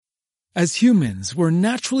As humans, we're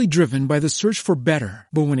naturally driven by the search for better.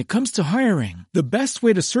 But when it comes to hiring, the best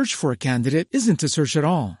way to search for a candidate isn't to search at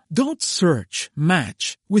all. Don't search,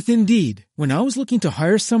 match with Indeed. When I was looking to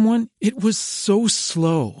hire someone, it was so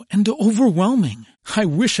slow and overwhelming. I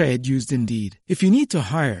wish I had used Indeed. If you need to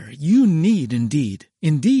hire, you need Indeed.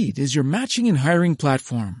 Indeed is your matching and hiring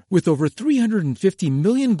platform with over 350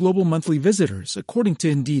 million global monthly visitors, according to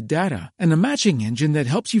Indeed data, and a matching engine that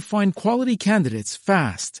helps you find quality candidates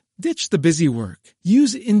fast. Ditch the busy work.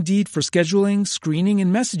 Use Indeed for scheduling, screening,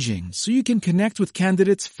 and messaging so you can connect with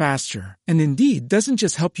candidates faster. And Indeed doesn't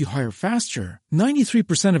just help you hire faster.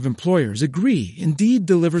 93% of employers agree Indeed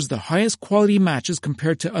delivers the highest quality matches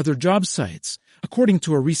compared to other job sites, according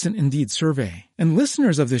to a recent Indeed survey. And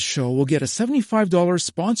listeners of this show will get a $75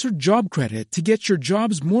 sponsored job credit to get your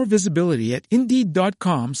jobs more visibility at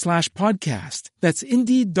Indeed.com/podcast. That's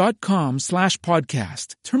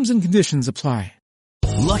Indeed.com/podcast. Terms and conditions apply.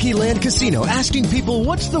 Lucky Land Casino, asking people,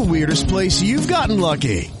 what's the weirdest place you've gotten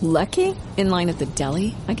lucky? Lucky? In line at the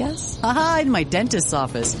deli, I guess? Aha, in my dentist's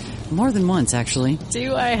office. More than once, actually.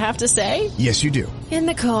 Do I have to say? Yes, you do. In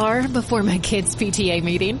the car before my kids' PTA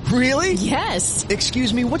meeting. Really? Yes.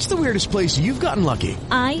 Excuse me, what's the weirdest place you've gotten lucky?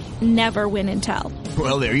 I never win and tell.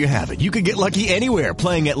 Well, there you have it. You can get lucky anywhere,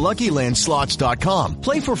 playing at LuckyLandSlots.com.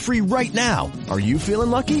 Play for free right now. Are you feeling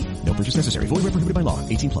lucky? No purchase necessary. Void where prohibited by law.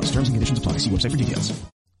 18+. Terms and conditions apply. See website for details.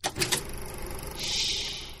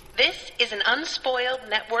 This is an Unspoiled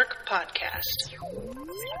Network podcast.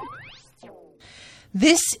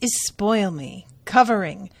 This is Spoil Me,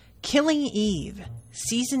 covering Killing Eve,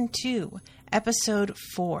 Season 2, Episode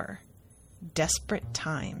 4, Desperate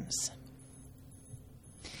Times.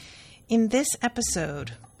 In this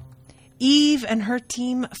episode, Eve and her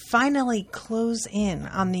team finally close in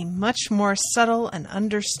on the much more subtle and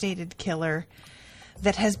understated killer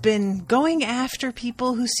that has been going after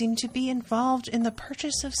people who seem to be involved in the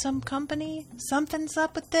purchase of some company. Something's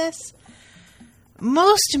up with this.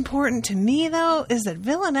 Most important to me, though, is that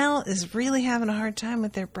Villanelle is really having a hard time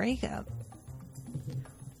with their breakup.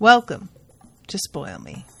 Welcome to Spoil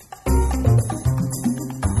Me.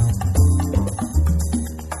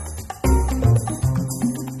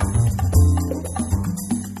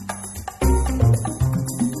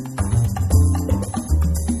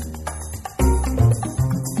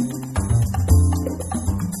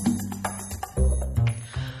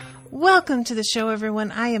 Welcome to the show,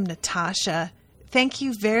 everyone. I am Natasha. Thank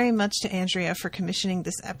you very much to Andrea for commissioning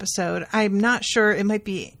this episode. I'm not sure,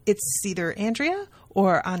 it's either Andrea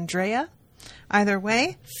or Andrea. Either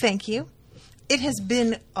way, thank you. It has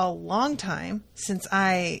been a long time since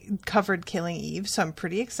I covered Killing Eve, so I'm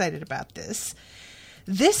pretty excited about this.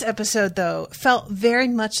 This episode, though, felt very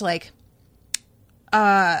much like,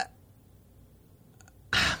 I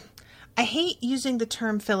hate using the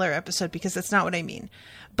term filler episode because that's not what I mean.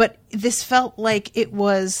 But this felt like it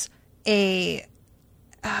was a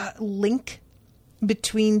link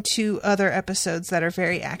between two other episodes that are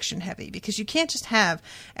very action heavy, because you can't just have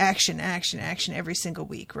action every single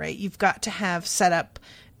week, right? You've got to have setup.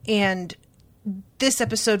 And this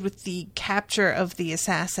episode with the capture of the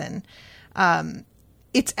assassin,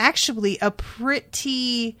 it's actually a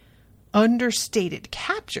pretty understated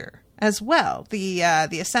capture as well. The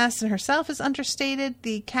assassin herself is understated.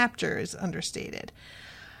 The capture is understated.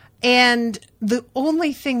 And the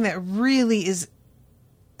only thing that really is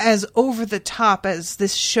as over the top as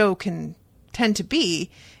this show can tend to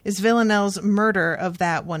be is Villanelle's murder of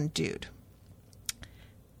that one dude,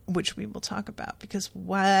 which we will talk about, because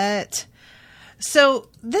what? So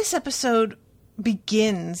this episode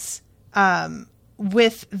begins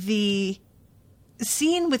with the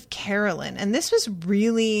scene with Carolyn, and this was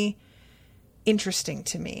really interesting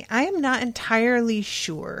to me. I am not entirely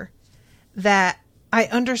sure that I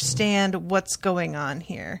understand what's going on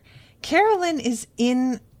here. Carolyn is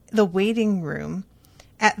in the waiting room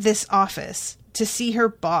at this office to see her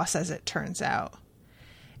boss, as it turns out.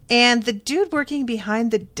 And the dude working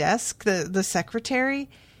behind the desk, the secretary,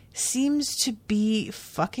 seems to be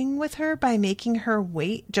fucking with her by making her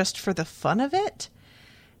wait just for the fun of it.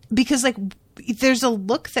 Because, there's a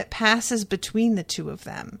look that passes between the two of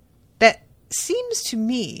them that seems to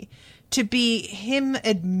me to be him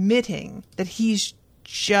admitting that he's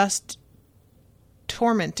just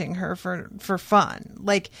tormenting her for fun.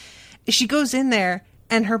 She goes in there,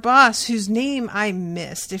 and her boss, whose name I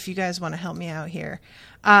missed, if you guys want to help me out here,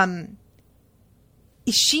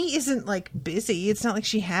 she isn't busy. It's not like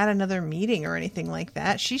she had another meeting or anything like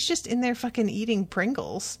that. She's just in there fucking eating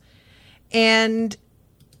Pringles. And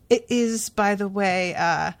it is, by the way,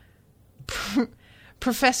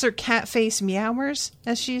 Professor Catface Meowers,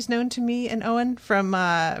 as she's known to me and Owen from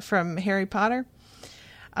Harry Potter.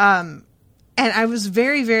 And I was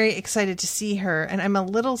very, very excited to see her. And I'm a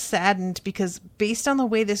little saddened because based on the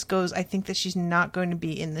way this goes, I think that she's not going to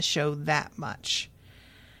be in the show that much.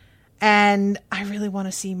 And I really want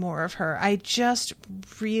to see more of her. I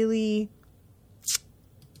really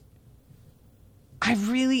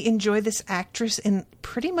enjoy this actress in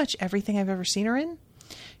pretty much everything I've ever seen her in.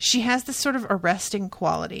 She has this sort of arresting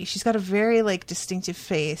quality. She's got a very like distinctive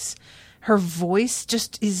face. Her voice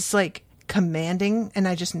just is like commanding, and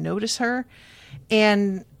I just notice her.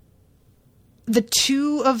 And the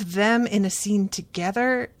two of them in a scene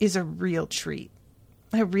together is a real treat.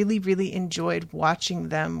 I really, really enjoyed watching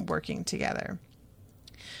them working together.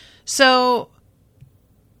 So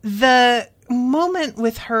the moment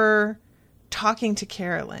with her talking to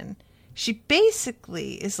Carolyn, she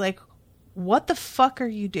basically is like, what the fuck are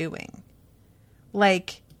you doing?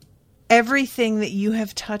 Like, everything that you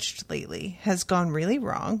have touched lately has gone really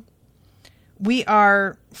wrong. We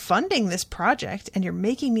are funding this project and you're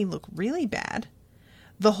making me look really bad.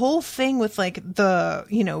 The whole thing with like the,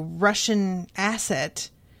 Russian asset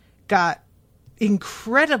got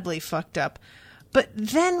incredibly fucked up. But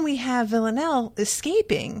then we have Villanelle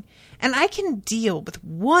escaping, and I can deal with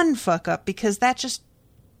one fuck up because that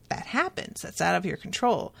happens. That's out of your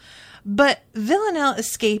control. But Villanelle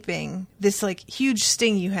escaping, this like huge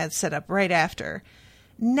sting you had set up right after,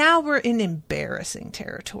 now we're in embarrassing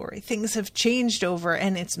territory. Things have changed over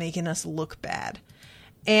and it's making us look bad.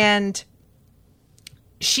 And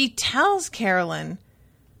she tells Carolyn,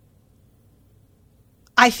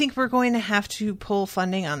 I think we're going to have to pull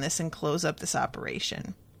funding on this and close up this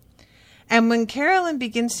operation. And when Carolyn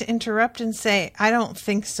begins to interrupt and say, I don't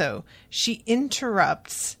think so, she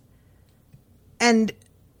interrupts. And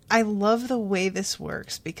I love the way this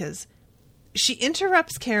works because she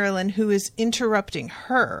interrupts Carolyn, who is interrupting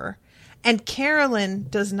her, and Carolyn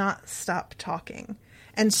does not stop talking.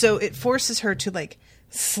 And so it forces her to like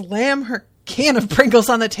slam her can of Pringles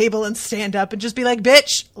on the table and stand up and just be like,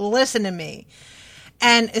 bitch, listen to me.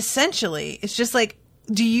 And essentially, it's just like,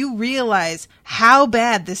 do you realize how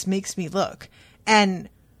bad this makes me look? And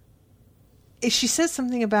she says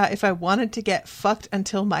something about, if I wanted to get fucked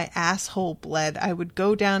until my asshole bled, I would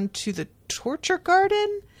go down to the torture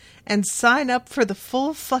garden and sign up for the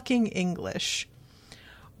full fucking English,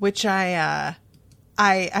 which I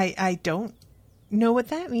don't know what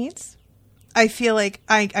that means. I feel like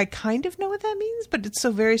I kind of know what that means, but it's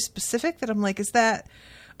so very specific that I'm like, is that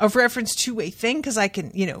a reference to a thing? Because I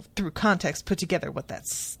can, through context, put together what that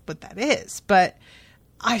is. But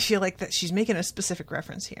I feel like that she's making a specific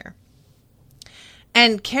reference here.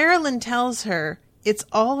 And Carolyn tells her, it's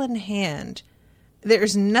all in hand.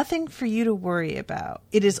 There's nothing for you to worry about.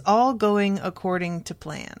 It is all going according to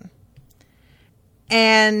plan.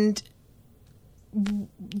 And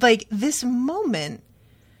like this moment,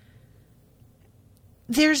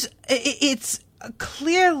 it's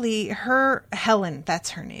clearly her, Helen,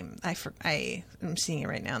 that's her name. I'm seeing it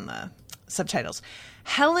right now in the subtitles.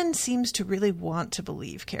 Helen seems to really want to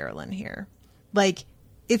believe Carolyn here. Like,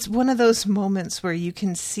 it's one of those moments where you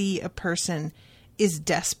can see a person is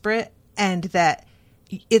desperate and that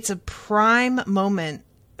it's a prime moment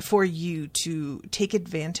for you to take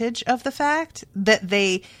advantage of the fact that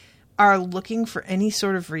they are looking for any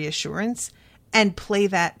sort of reassurance and play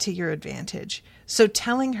that to your advantage. So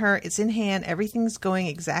telling her it's in hand, everything's going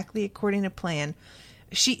exactly according to plan,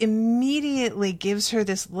 she immediately gives her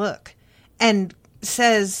this look and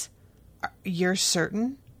says, you're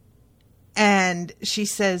certain? And she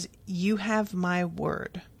says, you have my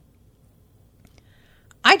word.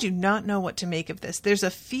 I do not know what to make of this. There's a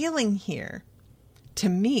feeling here, to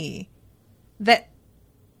me, that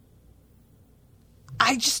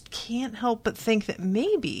I just can't help but think that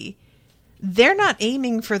maybe they're not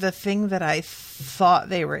aiming for the thing that I thought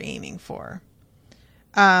they were aiming for.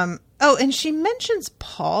 And she mentions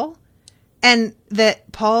Paul, and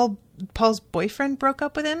that Paul's boyfriend broke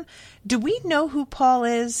up with him. Do we know who Paul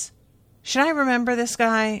is? Should I remember this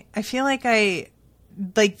guy? I feel like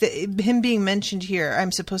him being mentioned here,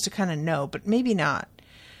 I'm supposed to kind of know, but maybe not.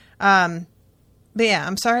 But yeah,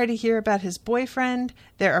 I'm sorry to hear about his boyfriend.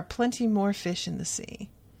 There are plenty more fish in the sea.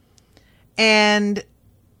 And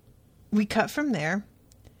we cut from there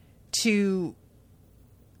to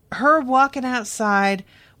her walking outside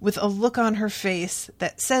with a look on her face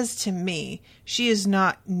that says to me she is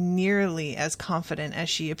not nearly as confident as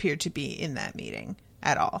she appeared to be in that meeting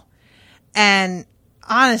at all. And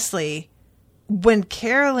honestly, when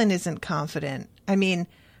Carolyn isn't confident, I mean,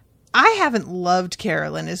 I haven't loved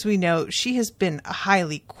Carolyn. As we know, she has been a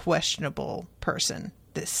highly questionable person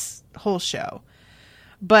this whole show.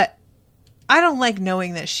 But I don't like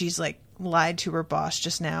knowing that she's like lied to her boss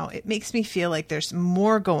just now. It makes me feel like there's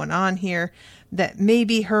more going on here, that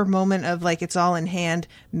maybe her moment of like it's all in hand.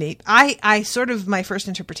 Maybe I sort of, my first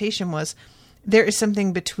interpretation was there is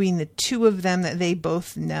something between the two of them that they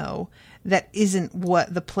both know that isn't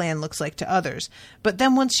what the plan looks like to others. But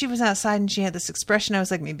then once she was outside and she had this expression, I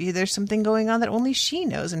was like, maybe there's something going on that only she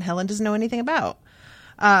knows and Helen doesn't know anything about.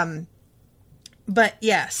 But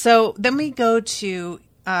yeah, so then we go to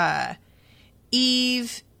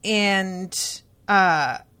Eve and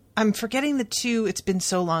I'm forgetting the two. It's been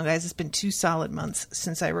so long, guys. It's been 2 solid months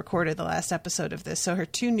since I recorded the last episode of this. So her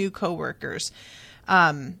 2 new coworkers,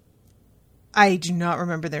 I do not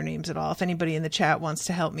remember their names at all. If anybody in the chat wants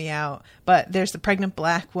to help me out, but there's the pregnant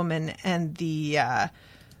black woman and the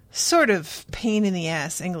sort of pain in the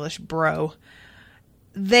ass English bro.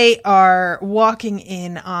 They are walking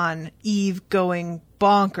in on Eve going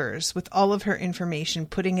bonkers with all of her information,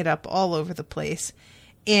 putting it up all over the place,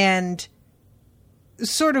 and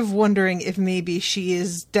sort of wondering if maybe she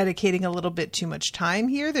is dedicating a little bit too much time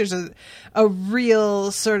here. There's a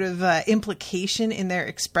real sort of implication in their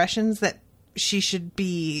expressions that she should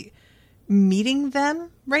be meeting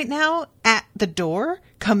them right now at the door,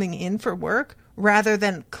 coming in for work, rather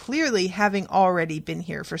than clearly having already been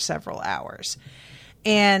here for several hours.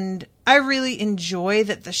 And I really enjoy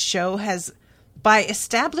that the show has, by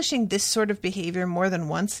establishing this sort of behavior more than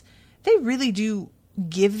once, they really do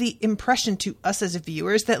give the impression to us as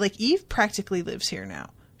viewers that like Eve practically lives here now.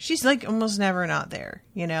 She's like almost never not there,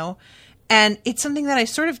 you know? And it's something that I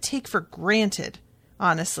sort of take for granted,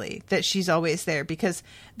 honestly, that she's always there, because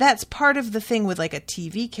that's part of the thing with like a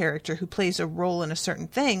TV character who plays a role in a certain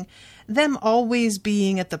thing, them always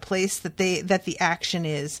being at the place that the action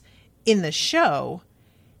is in the show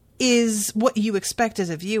is what you expect as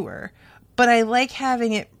a viewer. But I like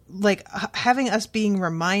having it, like having us being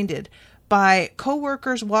reminded by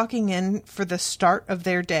coworkers walking in for the start of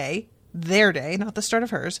their day, not the start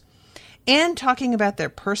of hers, and talking about their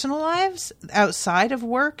personal lives outside of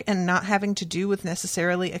work and not having to do with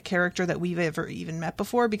necessarily a character that we've ever even met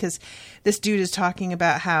before, because this dude is talking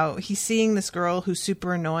about how he's seeing this girl who's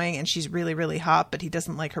super annoying and she's really, really hot, but he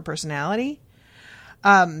doesn't like her personality.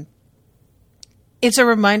 It's a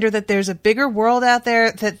reminder that there's a bigger world out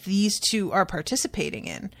there that these two are participating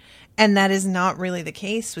in. And that is not really the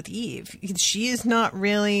case with Eve. She is not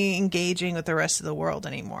really engaging with the rest of the world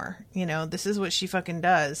anymore. You know, this is what she fucking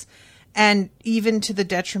does. And even to the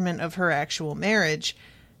detriment of her actual marriage,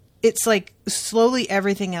 it's like slowly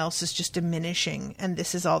everything else is just diminishing and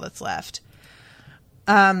this is all that's left.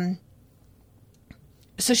 So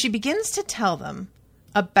she begins to tell them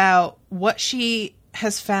about what she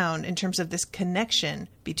has found in terms of this connection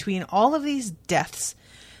between all of these deaths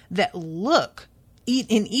that look,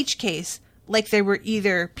 in each case, like they were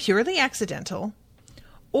either purely accidental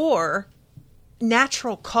or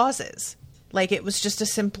natural causes. Like it was just a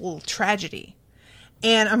simple tragedy.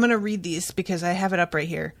 And I'm going to read these because I have it up right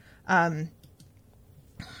here.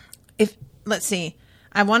 Let's see.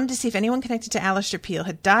 I wanted to see if anyone connected to Alistair Peel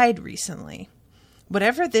had died recently.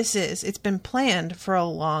 Whatever this is, it's been planned for a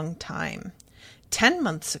long time. 10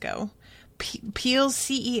 months ago, Peel's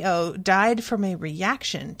CEO died from a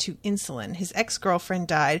reaction to insulin. His ex-girlfriend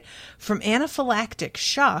died from anaphylactic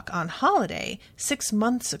shock on holiday 6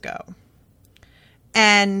 months ago.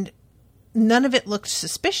 And none of it looked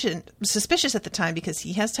suspicious at the time because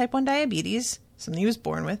he has type 1 diabetes, something he was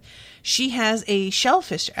born with. She has a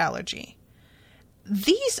shellfish allergy.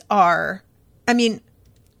 These are, I mean,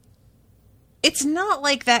 it's not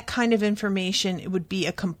like that kind of information, it would be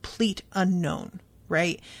a complete unknown,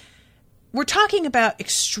 right? We're talking about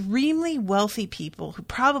extremely wealthy people who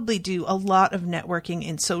probably do a lot of networking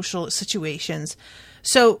in social situations.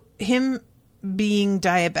 So him being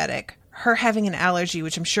diabetic, her having an allergy,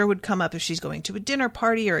 which I'm sure would come up if she's going to a dinner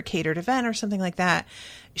party or a catered event or something like that,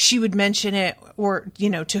 she would mention it, or,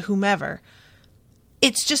 you know, to whomever.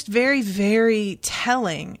 It's just very, very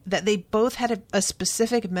telling that they both had a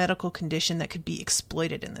specific medical condition that could be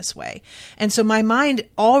exploited in this way. And so my mind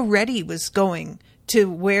already was going to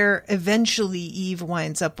where eventually Eve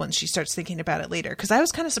winds up when she starts thinking about it later. Because I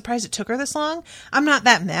was kind of surprised it took her this long. I'm not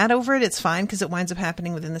that mad over it. It's fine because it winds up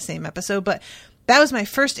happening within the same episode. But that was my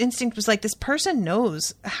first instinct, was like, this person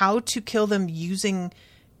knows how to kill them using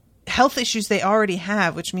health issues they already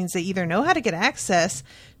have, which means they either know how to get access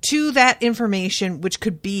to that information, which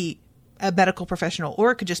could be a medical professional,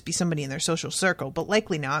 or it could just be somebody in their social circle, but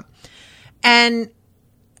likely not. And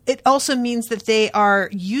it also means that they are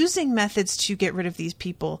using methods to get rid of these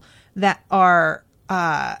people that are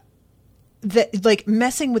that, like,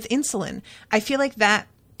 messing with insulin. I feel like that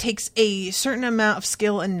takes a certain amount of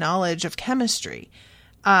skill and knowledge of chemistry.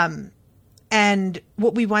 And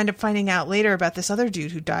what we wind up finding out later about this other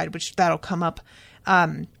dude who died, which that'll come up,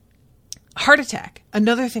 heart attack.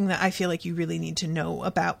 Another thing that I feel like you really need to know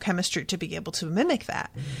about chemistry to be able to mimic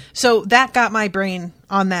that. So that got my brain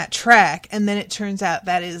on that track. And then it turns out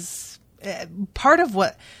that is part of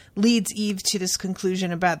what leads Eve to this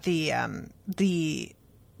conclusion about the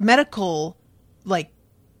medical, like,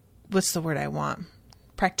 what's the word I want?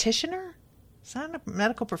 Practitioner? Is that a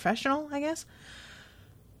medical professional, I guess?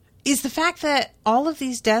 Is the fact that all of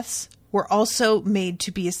these deaths were also made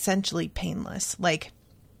to be essentially painless. Like,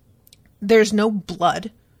 there's no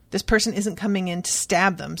blood. This person isn't coming in to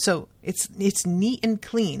stab them. So it's neat and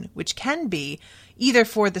clean, which can be either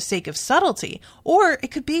for the sake of subtlety, or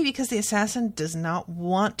it could be because the assassin does not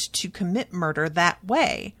want to commit murder that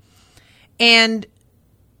way. And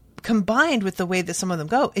combined with the way that some of them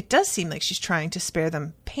go, it does seem like she's trying to spare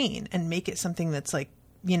them pain and make it something that's like,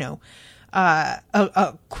 you know,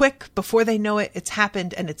 a quick, before they know it, it's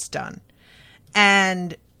happened and it's done.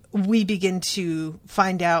 And we begin to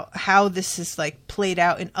find out how this is, like, played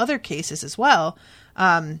out in other cases as well.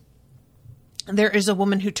 There is a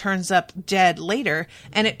woman who turns up dead later,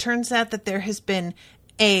 and it turns out that there has been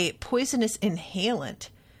a poisonous inhalant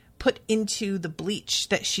put into the bleach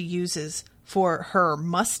that she uses for her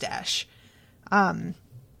mustache,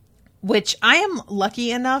 which I am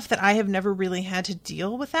lucky enough that I have never really had to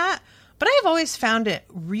deal with that. But I have always found it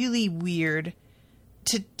really weird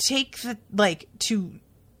to take to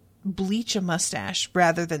bleach a mustache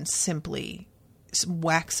rather than simply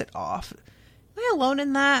wax it off. Am I alone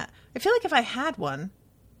in that? I feel like if I had one,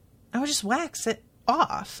 I would just wax it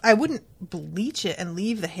off. I wouldn't bleach it and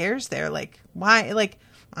leave the hairs there. Like, why? Like,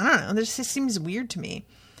 I don't know. This just seems weird to me.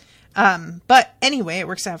 But anyway, it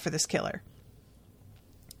works out for this killer.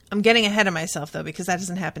 I'm getting ahead of myself, though, because that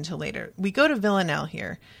doesn't happen till later. We go to Villanelle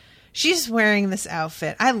here. She's wearing this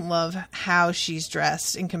outfit. I love how she's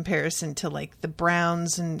dressed in comparison to, like, the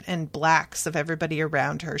browns and blacks of everybody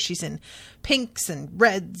around her. She's in pinks and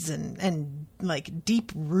reds and like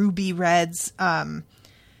deep ruby reds. And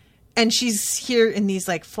she's here in these,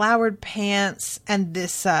 like, flowered pants and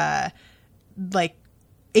this like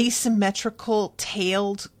asymmetrical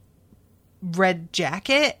tailed red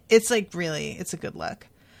jacket. It's like, really, it's a good look.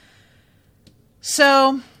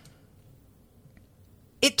 So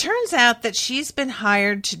it turns out that she's been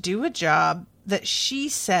hired to do a job that she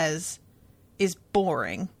says is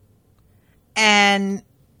boring. And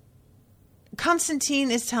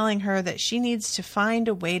Constantine is telling her that she needs to find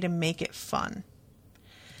a way to make it fun.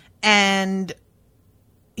 And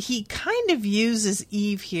he kind of uses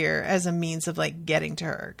Eve here as a means of, like, getting to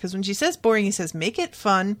her. Because when she says boring, he says, make it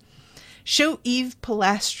fun. Show Eve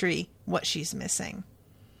Polastri what she's missing.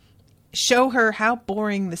 Show her how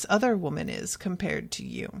boring this other woman is compared to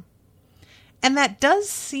you. And that does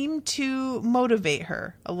seem to motivate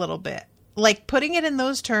her a little bit. Like, putting it in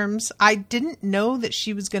those terms, I didn't know that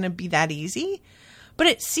she was going to be that easy, but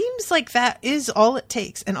it seems like that is all it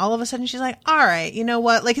takes. And all of a sudden she's like, all right, you know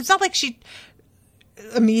what? Like, it's not like she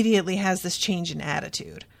immediately has this change in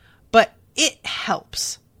attitude, but it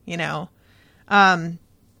helps, you know?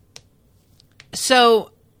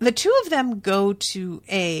 So the two of them go to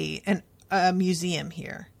a museum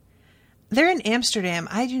here. They're in Amsterdam.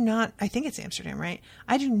 I think it's Amsterdam, right?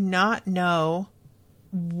 I do not know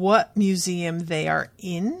what museum they are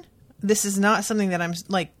in. This is not something that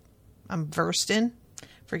I'm versed in.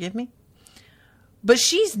 Forgive me. But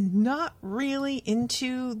she's not really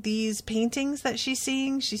into these paintings that she's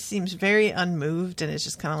seeing. She seems very unmoved and is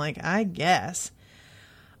just kind of like, I guess.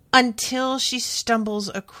 Until she stumbles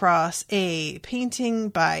across a painting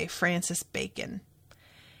by Francis Bacon.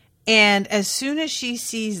 And as soon as she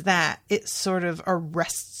sees that, it sort of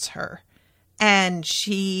arrests her. And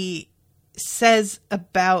she says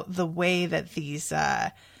about the way that these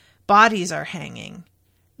bodies are hanging,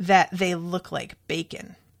 that they look like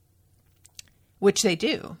bacon. Which they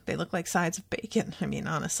do. They look like sides of bacon. I mean,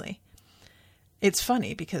 honestly. It's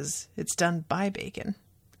funny because it's done by Bacon.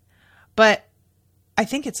 But I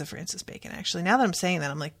think it's a Francis Bacon, actually. Now that I'm saying that,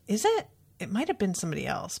 I'm like, is it? It might have been somebody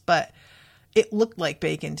else, but it looked like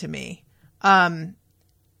Bacon to me.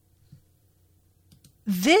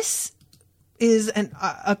 This is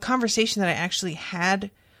a conversation that I actually had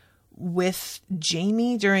with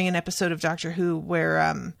Jamie during an episode of Doctor Who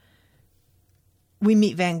where we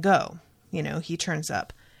meet Van Gogh. You know, he turns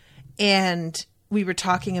up. And we were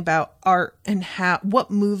talking about art and what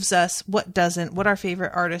moves us, what doesn't, what our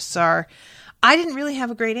favorite artists are. I didn't really have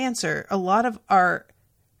a great answer. A lot of art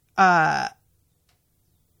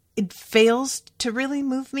it fails to really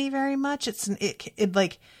move me very much. It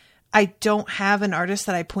like, I don't have an artist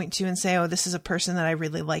that I point to and say, oh, this is a person that I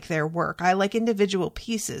really like their work. I like individual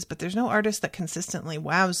pieces, but there's no artist that consistently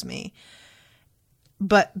wows me.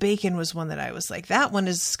 But Bacon was one that I was like, that one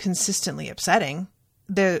is consistently upsetting.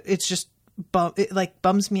 It's just, it like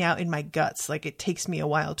bums me out in my guts. Like it takes me a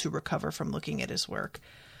while to recover from looking at his work.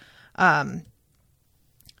 But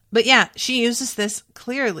yeah, she uses this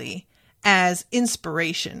clearly as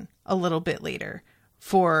inspiration a little bit later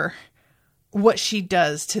for what she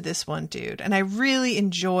does to this one dude. And I really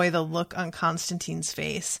enjoy the look on Constantine's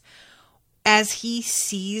face as he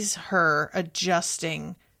sees her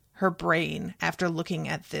adjusting her brain after looking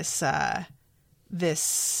at this,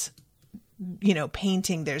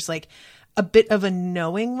 painting. There's like a bit of a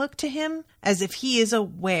knowing look to him, as if he is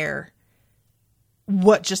aware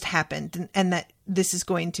what just happened and that this is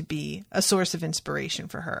going to be a source of inspiration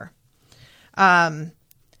for her.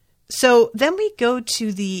 So then we go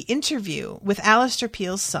to the interview with Alistair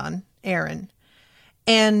Peel's son, Aaron,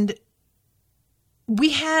 and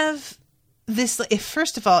we have this,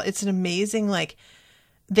 first of all, it's an amazing, like,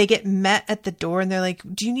 they get met at the door and they're like,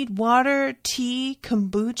 do you need water, tea,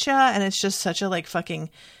 kombucha? And it's just such a like fucking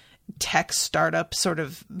tech startup sort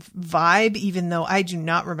of vibe, even though I do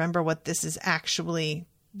not remember what this is actually,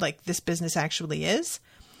 like this business actually is.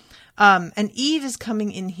 And Eve is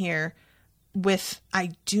coming in here with,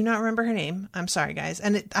 I do not remember her name. I'm sorry, guys.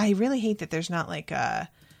 And I really hate that there's not like a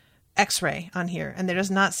X-ray on here, and there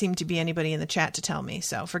does not seem to be anybody in the chat to tell me.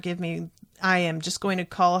 So forgive me. I am just going to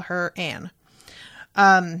call her Anne.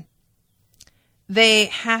 They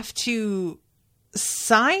have to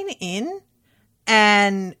sign in,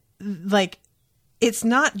 and like, it's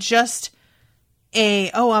not just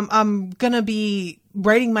I'm going to be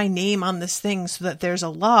writing my name on this thing so that there's a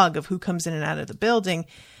log of who comes in and out of the building.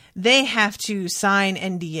 They have to sign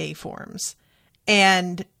NDA forms,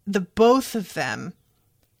 and the both of them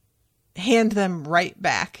hand them right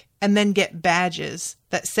back and then get badges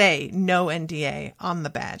that say no NDA on the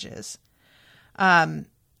badges.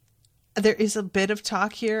 There is a bit of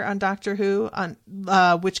talk here on Doctor Who on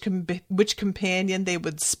which companion they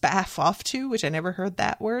would spaff off to, which I never heard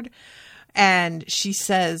that word. And she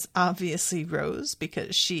says, obviously, Rose,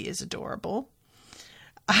 because she is adorable.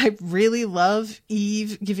 I really love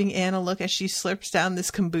Eve giving Anne a look as she slurps down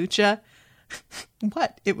this kombucha.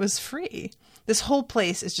 What? It was free. This whole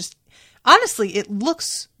place is just, honestly, it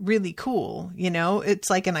looks really cool. You know, it's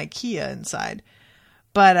like an IKEA inside.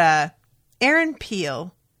 But Aaron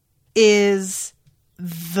Peel is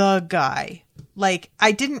the guy. Like,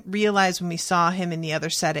 I didn't realize when we saw him in the other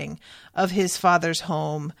setting of his father's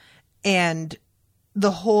home and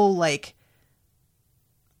the whole, like,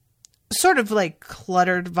 sort of like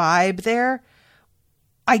cluttered vibe there.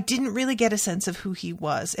 I didn't really get a sense of who he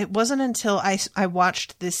was. It wasn't until I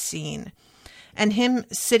watched this scene and him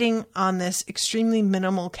sitting on this extremely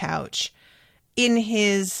minimal couch in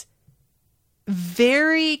his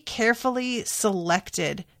very carefully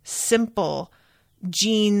selected, simple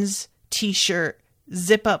jeans, t-shirt,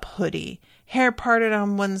 zip-up hoodie, hair parted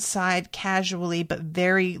on one side casually but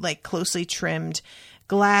very like closely trimmed,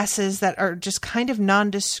 glasses that are just kind of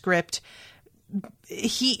nondescript.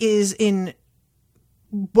 He is in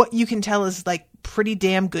what you can tell is like pretty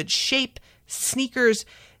damn good shape, sneakers.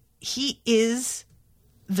 He is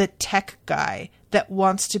the tech guy that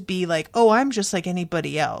wants to be like, oh, I'm just like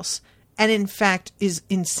anybody else. And in fact is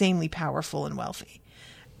insanely powerful and wealthy.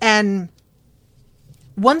 And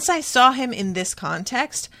once I saw him in this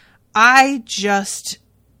context, I didn't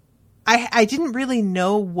really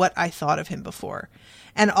know what I thought of him before.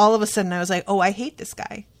 And all of a sudden I was like, oh, I hate this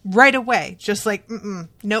guy right away. Just like,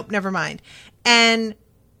 nope, never mind. And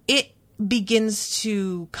it begins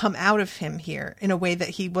to come out of him here in a way that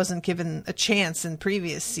he wasn't given a chance in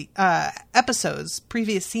previous episodes,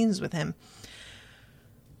 previous scenes with him.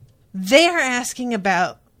 They are asking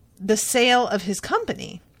about the sale of his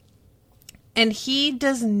company, and he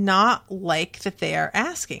does not like that they are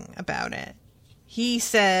asking about it. He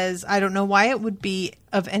says, I don't know why it would be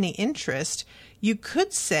of any interest. You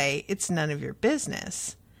could say it's none of your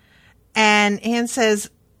business. And Anne says,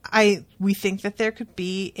 we think that there could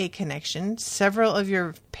be a connection. Several of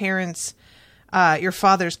your parents, your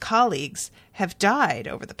father's colleagues have died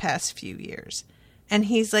over the past few years. And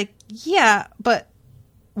he's like, yeah, but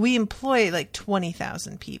we employ like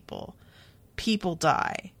 20,000 people. People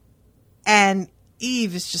die. And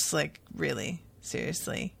Eve is just like, really?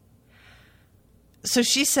 Seriously? So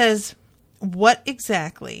she says, what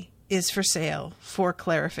exactly is for sale for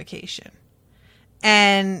clarification?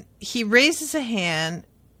 And he raises a hand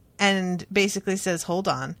and basically says, hold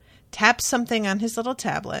on. taps something on his little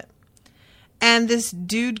tablet, and this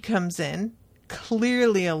dude comes in,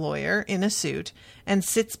 clearly a lawyer in a suit, and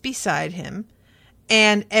sits beside him.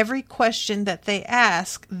 And every question that they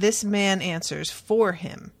ask, this man answers for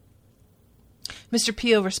him. Mr.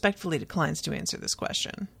 Pio respectfully declines to answer this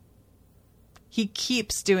question. He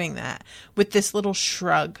keeps doing that with this little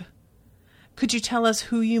shrug. Could you tell us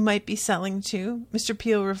who you might be selling to? Mr.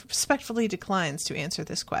 Pio respectfully declines to answer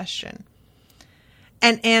this question.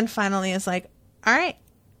 And Anne finally is like, all right,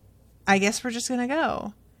 I guess we're just going to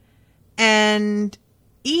go. And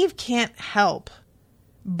Eve can't help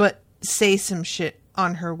but say some shit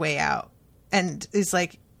on her way out. And is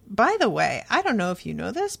like, by the way, I don't know if you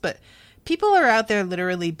know this, but people are out there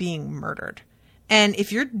literally being murdered. And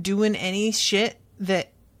if you're doing any shit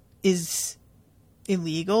that is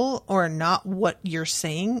illegal or not what you're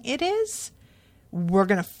saying it is, we're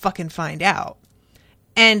going to fucking find out.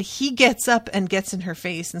 And he gets up and gets in her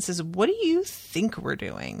face and says, what do you think we're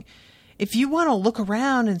doing? If you want to look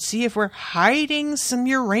around and see if we're hiding some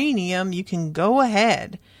uranium, you can go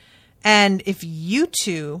ahead. And if you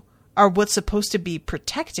two are what's supposed to be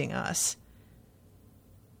protecting us,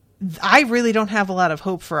 I really don't have a lot of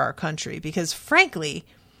hope for our country, because frankly,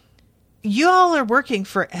 y'all are working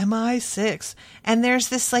for MI6, and there's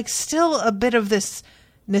this like still a bit of this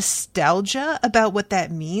nostalgia about what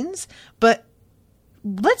that means. But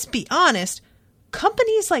let's be honest,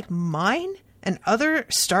 companies like mine and other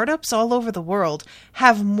startups all over the world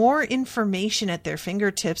have more information at their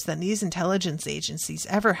fingertips than these intelligence agencies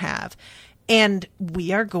ever have. And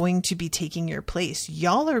we are going to be taking your place.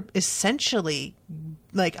 Y'all are essentially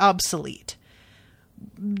like obsolete.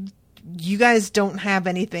 You guys don't have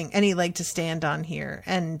any leg to stand on here.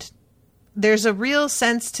 And there's a real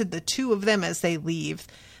sense to the two of them as they leave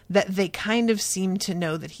that they kind of seem to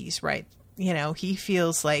know that he's right. You know, he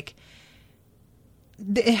feels like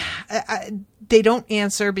they don't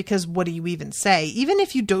answer, because what do you even say? Even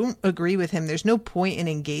if you don't agree with him, there's no point in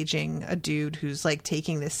engaging a dude who's like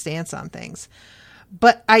taking this stance on things.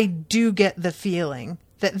 But I do get the feeling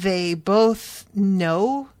that they both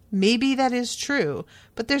know maybe that is true,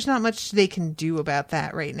 but there's not much they can do about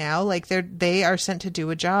that right now. Like they are sent to do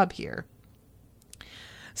a job here.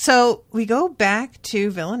 So we go back to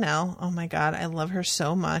Villanelle. Oh my God, I love her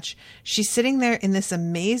so much. She's sitting there in this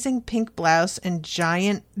amazing pink blouse and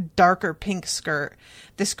giant darker pink skirt.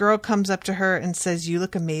 This girl comes up to her and says, "You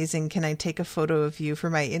look amazing. Can I take a photo of you for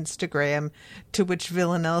my Instagram?" To which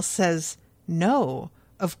Villanelle says, "No,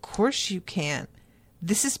 of course you can't.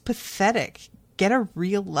 This is pathetic. Get a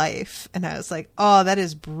real life." And I was like, oh, that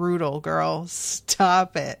is brutal, girl.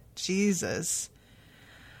 Stop it. Jesus.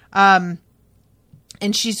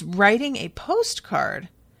 And she's writing a postcard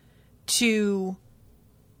to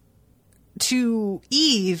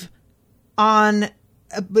Eve on,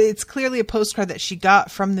 it's clearly a postcard that she got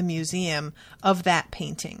from the museum of that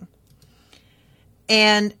painting.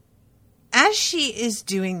 And as she is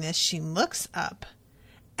doing this, she looks up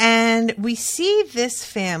and we see this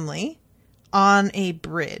family on a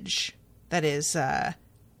bridge that is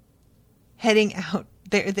heading out.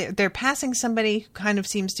 They're passing somebody who kind of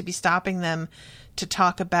seems to be stopping them to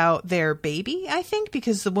talk about their baby, I think,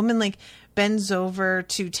 because the woman like bends over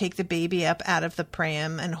to take the baby up out of the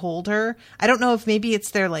pram and hold her. I don't know if maybe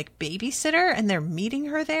it's their like babysitter and they're meeting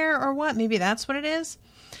her there or what. Maybe that's what it is.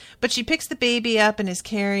 But she picks the baby up and is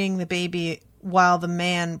carrying the baby while the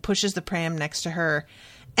man pushes the pram next to her.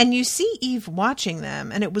 And you see Eve watching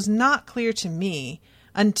them, and it was not clear to me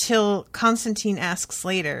until Constantine asks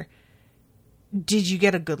later, "Did you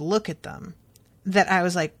get a good look at them?" That I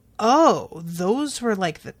was like, oh, those were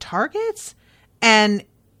like the targets? And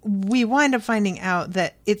we wind up finding out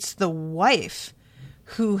that it's the wife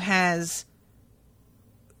who has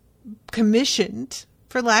commissioned,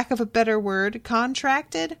 for lack of a better word,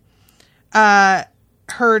 contracted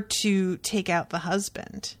her to take out the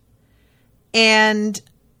husband. And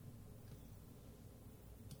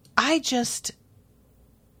I just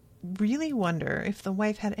really wonder if the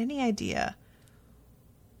wife had any idea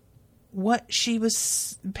what she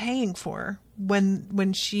was paying for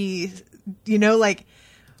when she, you know, like,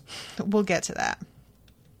 we'll get to that.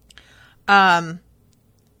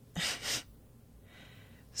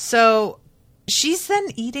 So she's then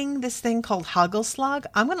eating this thing called hagelslag.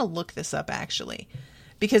 I'm going to look this up actually,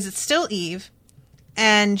 because it's still Eve,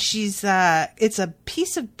 and she's, it's a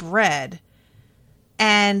piece of bread,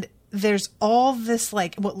 and there's all this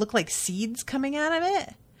like, what look like seeds coming out of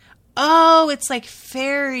it. Oh, it's like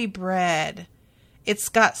fairy bread. It's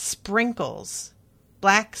got sprinkles,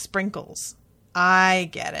 black sprinkles. I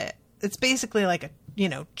get it. It's basically like a, you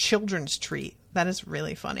know, children's treat. That is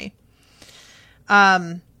really funny.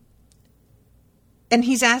 And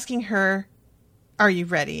he's asking her, are you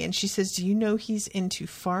ready? And she says, do you know he's into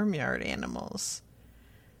farmyard animals?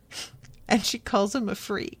 And she calls him a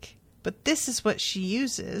freak. But this is what she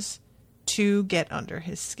uses to get under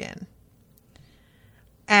his skin.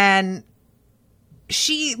 And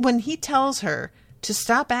when he tells her to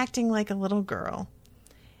stop acting like a little girl,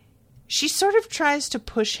 she sort of tries to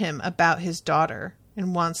push him about his daughter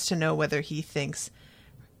and wants to know whether he thinks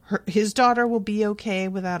his daughter will be okay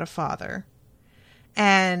without a father.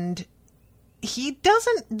 And he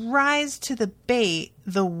doesn't rise to the bait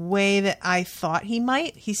the way that I thought he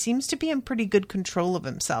might. He seems to be in pretty good control of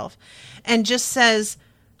himself and just says,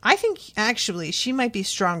 I think actually she might be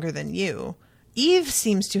stronger than you. Eve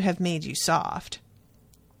seems to have made you soft.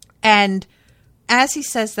 And as he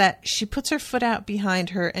says that, she puts her foot out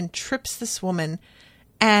behind her and trips this woman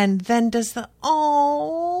and then does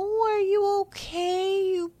oh, are you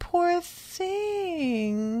okay, you poor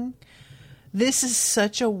thing? This is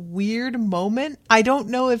such a weird moment. I don't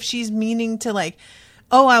know if she's meaning to like,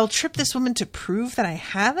 oh, I'll trip this woman to prove that I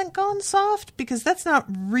haven't gone soft, because that's not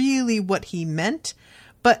really what he meant.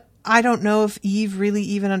 But I don't know if Eve really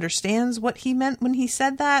even understands what he meant when he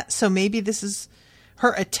said that. So maybe this is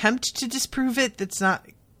her attempt to disprove it that's not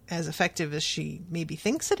as effective as she maybe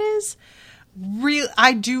thinks it is.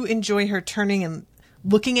 I do enjoy her turning and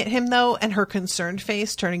looking at him, though, and her concerned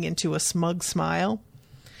face turning into a smug smile.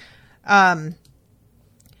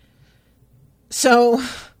 So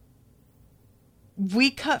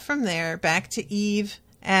we cut from there back to Eve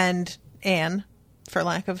and Anne, for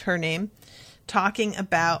lack of her name,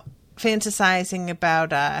 fantasizing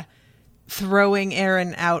about throwing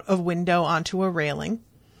Aaron out a window onto a railing.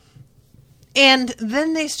 And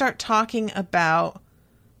then they start talking about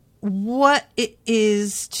what it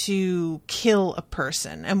is to kill a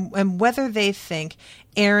person and whether they think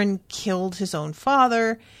Aaron killed his own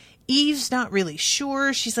father. Eve's not really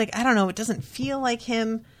sure. She's like, I don't know. It doesn't feel like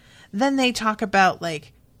him. Then they talk about,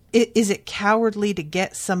 like, is it cowardly to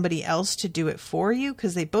get somebody else to do it for you?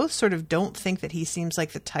 Because they both sort of don't think that he seems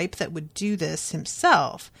like the type that would do this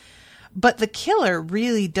himself. But the killer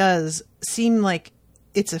really does seem like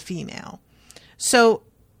it's a female. So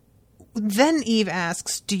then Eve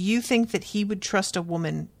asks, do you think that he would trust a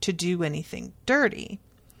woman to do anything dirty?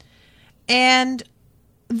 And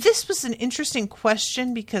this was an interesting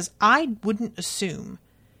question, because I wouldn't assume,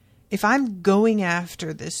 if I'm going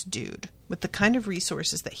after this dude with the kind of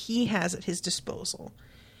resources that he has at his disposal,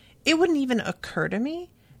 it wouldn't even occur to me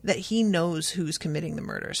that he knows who's committing the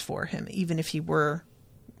murders for him, even if he were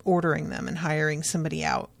ordering them and hiring somebody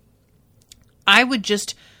out. I would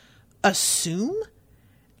just assume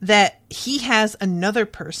that he has another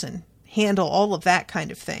person handle all of that kind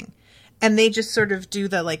of thing. And they just sort of do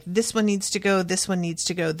the, like, this one needs to go, this one needs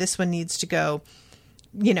to go, this one needs to go.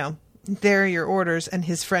 You know, there are your orders. And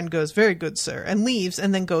his friend goes, very good, sir, and leaves,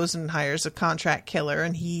 and then goes and hires a contract killer.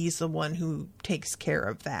 And he's the one who takes care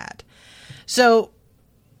of that. So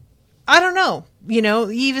I don't know. You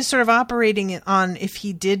know, Eve is sort of operating it on, if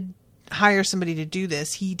he did hire somebody to do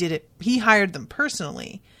this, he did it. He hired them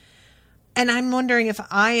personally. And I'm wondering if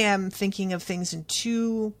I am thinking of things in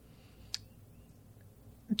too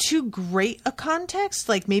great a context.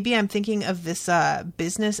 Like, maybe I'm thinking of this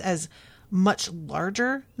business as much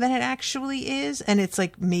larger than it actually is, and it's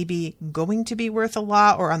like maybe going to be worth a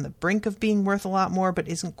lot, or on the brink of being worth a lot more, but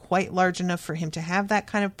isn't quite large enough for him to have that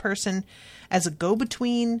kind of person as a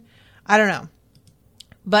go-between. I don't know.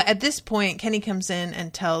 But at this point, Kenny comes in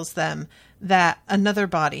and tells them that another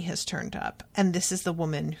body has turned up, and this is the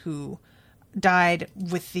woman who died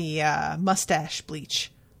with the mustache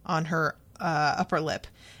bleach on her upper lip.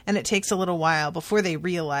 And it takes a little while before they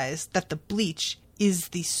realize that the bleach is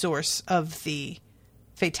the source of the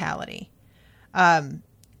fatality. And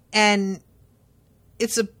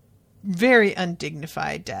it's a very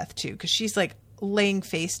undignified death, too, because she's like laying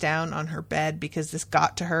face down on her bed because this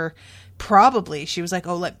got to her. Probably she was like,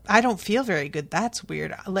 oh, I don't feel very good. That's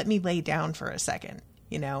weird. Let me lay down for a second,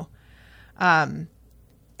 you know? And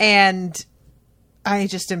I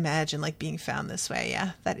just imagine, like, being found this way.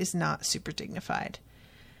 Yeah, that is not super dignified.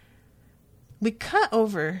 We cut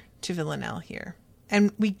over to Villanelle here,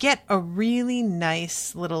 and we get a really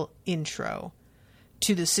nice little intro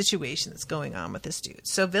to the situation that's going on with this dude.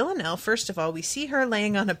 So Villanelle, first of all, we see her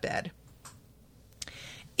laying on a bed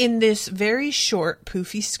in this very short,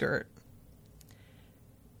 poofy skirt.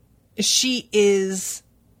 It's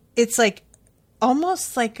like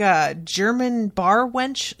almost like a German bar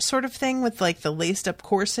wench sort of thing, with like the laced up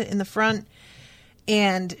corset in the front.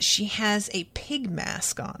 And she has a pig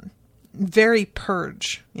mask on. Very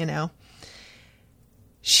Purge, you know.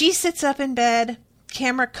 She sits up in bed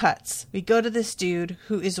camera cuts. We go to this dude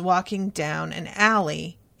who is walking down an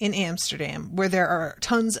alley in Amsterdam where there are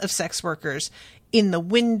tons of sex workers in the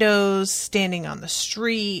windows, standing on the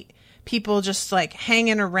street, people just like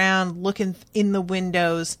hanging around, looking in the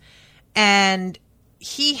windows. And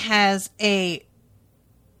he has a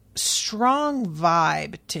strong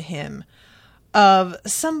vibe to him of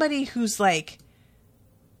somebody who's like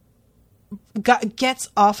gets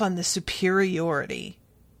off on the superiority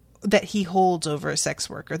that he holds over a sex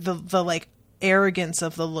worker, the like arrogance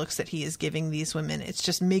of the looks that he is giving these women. It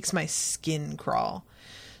just makes my skin crawl.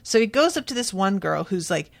 So he goes up to this one girl who's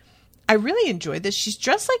like, I really enjoyed this. She's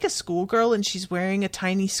dressed like a schoolgirl and she's wearing a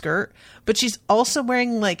tiny skirt, but she's also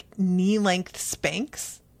wearing like knee-length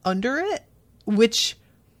Spanx under it, which,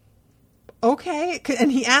 okay.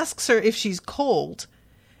 And he asks her if she's cold.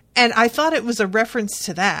 And I thought it was a reference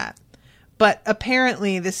to that. But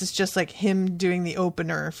apparently this is just like him doing the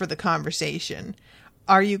opener for the conversation.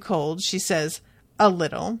 Are you cold? She says, a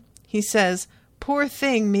little. He says, poor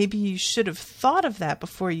thing, maybe you should have thought of that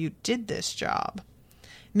before you did this job.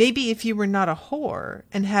 Maybe if you were not a whore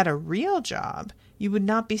and had a real job, you would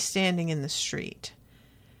not be standing in the street.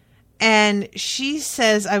 And she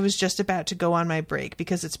says, I was just about to go on my break,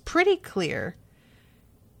 because it's pretty clear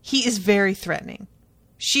he is very threatening.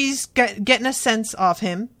 She's getting a sense of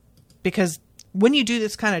him, because when you do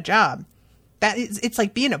this kind of job, it's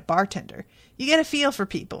like being a bartender. You get a feel for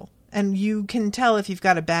people, and you can tell if you've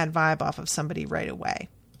got a bad vibe off of somebody right away.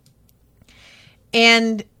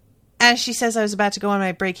 And as she says, I was about to go on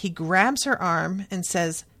my break, he grabs her arm and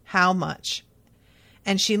says, how much?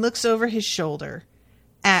 And she looks over his shoulder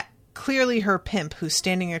at clearly her pimp who's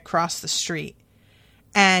standing across the street.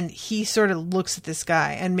 And he sort of looks at this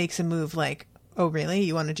guy and makes a move like, oh, really?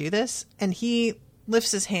 You want to do this? And he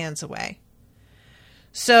lifts his hands away.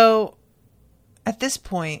 So at this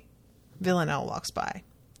point, Villanelle walks by.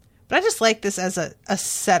 But I just like this as a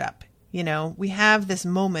setup. You know, we have this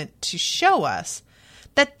moment to show us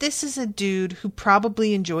that this is a dude who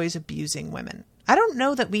probably enjoys abusing women. I don't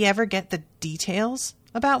know that we ever get the details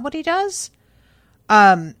about what he does.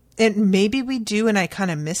 And maybe we do, and I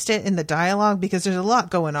kind of missed it in the dialogue because there's a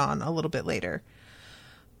lot going on a little bit later.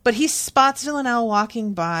 But he spots Villanelle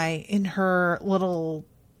walking by in her little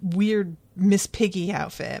weird Miss Piggy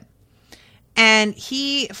outfit. And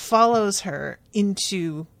he follows her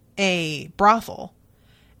into a brothel.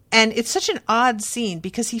 And it's such an odd scene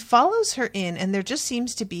because he follows her in, and there just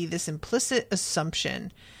seems to be this implicit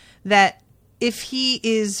assumption that if he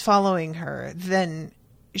is following her, then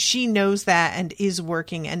she knows that and is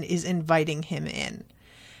working and is inviting him in.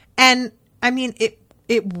 And I mean,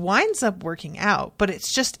 it winds up working out, but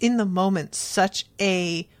it's just in the moment such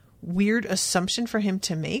a weird assumption for him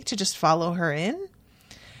to make, to just follow her in.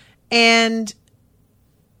 And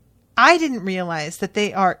I didn't realize that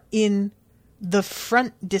they are in the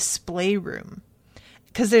front display room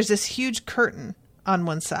because there's this huge curtain on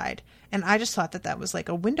one side. And I just thought that that was like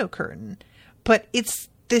a window curtain, but it's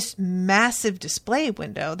this massive display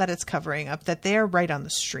window that it's covering up, that they're right on the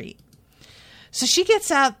street. So she gets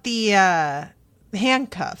out the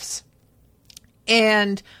handcuffs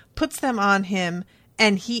and puts them on him.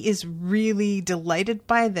 And he is really delighted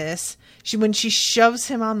by this. When she shoves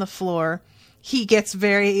him on the floor, he gets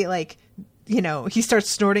very like, you know, he starts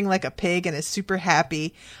snorting like a pig and is super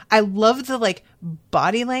happy. I love the like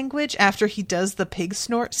body language after he does the pig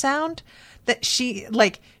snort sound, that she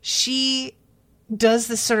does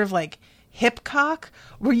this sort of like hip cock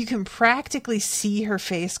where you can practically see her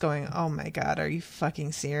face going, oh my God, are you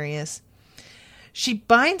fucking serious? She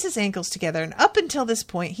binds his ankles together, and up until this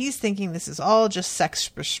point, he's thinking this is all just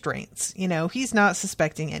sex restraints. You know, he's not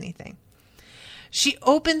suspecting anything. She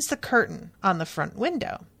opens the curtain on the front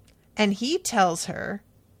window, and he tells her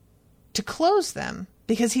to close them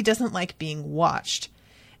because he doesn't like being watched.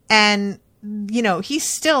 And, you know, he's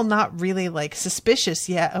still not really like suspicious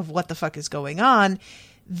yet of what the fuck is going on.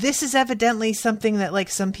 This is evidently something that like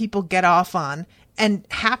some people get off on and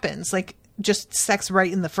happens, like just sex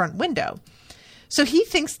right in the front window. So he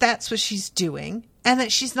thinks that's what she's doing and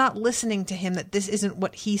that she's not listening to him, that this isn't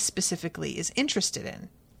what he specifically is interested in.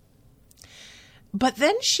 But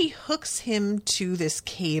then she hooks him to this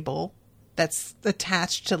cable that's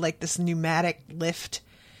attached to like this pneumatic lift.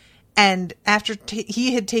 And after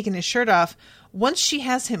he had taken his shirt off, once she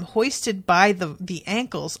has him hoisted by the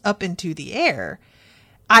ankles up into the air,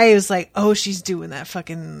 I was like, oh, she's doing that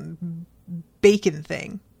fucking bacon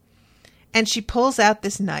thing. And she pulls out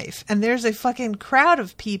this knife, and there's a fucking crowd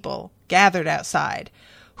of people gathered outside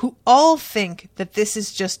who all think that this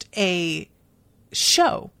is just a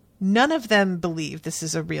show. None of them believe this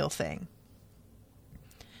is a real thing.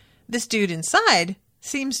 This dude inside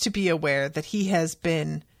seems to be aware that he has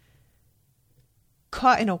been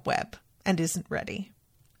caught in a web and isn't ready.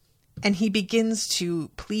 And he begins to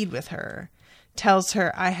plead with her, tells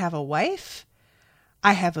her, I have a wife,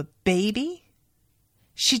 I have a baby.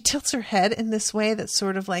 She tilts her head in this way that's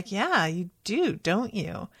sort of like, yeah, you do, don't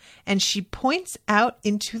you? And she points out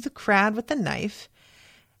into the crowd with the knife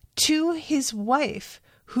to his wife,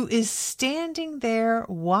 who is standing there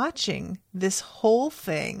watching this whole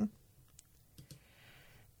thing.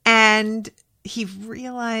 And he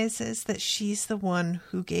realizes that she's the one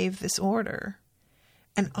who gave this order.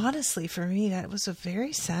 And honestly, for me, that was a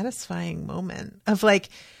very satisfying moment of like,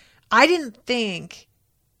 I didn't think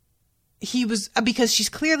he was, because she's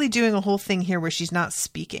clearly doing a whole thing here where she's not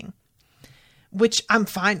speaking, which I'm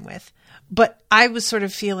fine with. But I was sort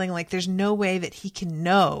of feeling like there's no way that he can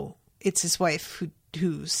know it's his wife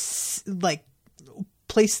who's like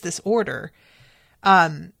placed this order,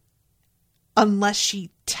 unless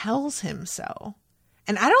she tells him so.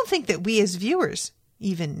 And I don't think that we as viewers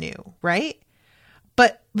even knew, right?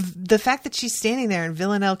 But the fact that she's standing there and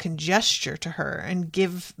Villanelle can gesture to her and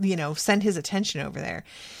give, send his attention over there.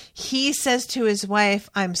 He says to his wife,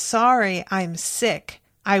 I'm sorry, I'm sick.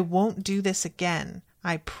 I won't do this again.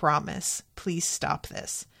 I promise. Please stop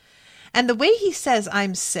this. And the way he says,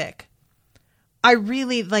 I'm sick, I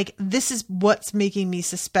really this is what's making me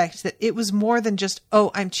suspect that it was more than just,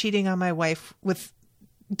 oh, I'm cheating on my wife with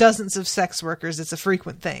dozens of sex workers. It's a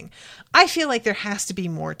frequent thing. I feel like there has to be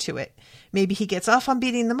more to it. Maybe he gets off on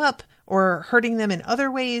beating them up or hurting them in other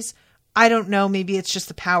ways. I don't know. Maybe it's just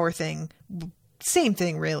the power thing. Same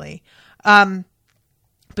thing, really.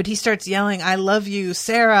 But he starts yelling, I love you,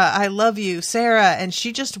 Sarah. I love you, Sarah. And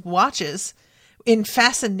she just watches in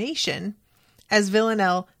fascination as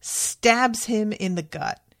Villanelle stabs him in the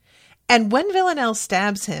gut. And when Villanelle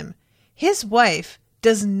stabs him, his wife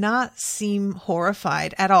does not seem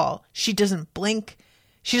horrified at all. She doesn't blink.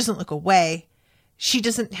 She doesn't look away. She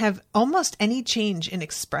doesn't have almost any change in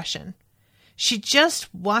expression. She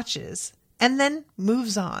just watches and then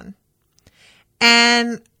moves on.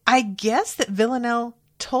 And I guess that Villanelle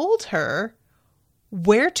told her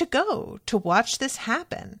where to go to watch this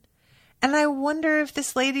happen. And I wonder if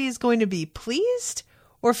this lady is going to be pleased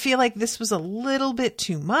or feel like this was a little bit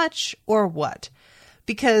too much or what.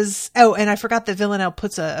 Because, and I forgot that Villanelle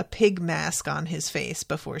puts a pig mask on his face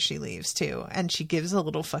before she leaves too. And she gives a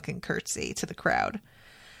little fucking curtsy to the crowd.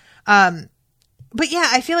 But yeah,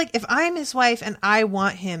 I feel like if I'm his wife and I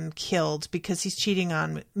want him killed because he's cheating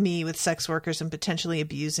on me with sex workers and potentially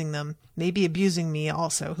abusing them, maybe abusing me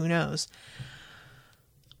also, who knows?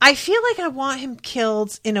 I feel like I want him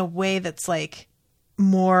killed in a way that's like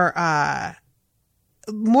more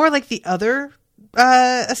like the other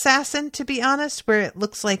assassin, to be honest, where it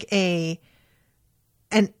looks like an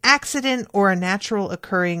accident or a natural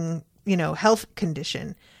occurring, health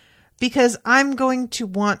condition. Because I'm going to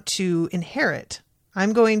want to inherit.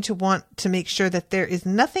 I'm going to want to make sure that there is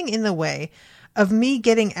nothing in the way of me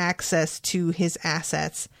getting access to his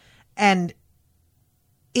assets. And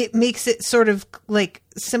it makes it sort of like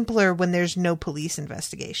simpler when there's no police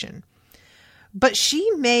investigation. But she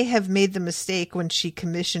may have made the mistake when she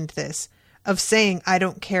commissioned this of saying, I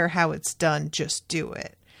don't care how it's done, just do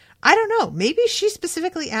it. I don't know. Maybe she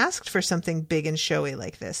specifically asked for something big and showy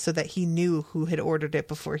like this so that he knew who had ordered it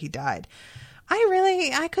before he died.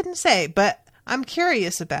 I couldn't say, but I'm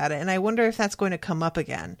curious about it. And I wonder if that's going to come up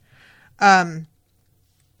again.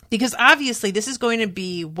 Because obviously this is going to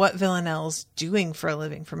be what Villanelle's doing for a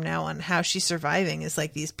living from now on. How she's surviving is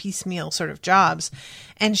like these piecemeal sort of jobs.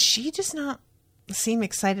 And she does not seem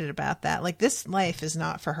excited about that. Like this life is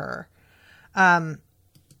not for her.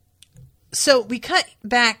 So we cut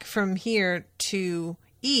back from here to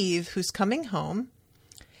Eve, who's coming home,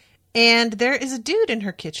 and there is a dude in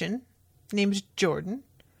her kitchen named Jordan,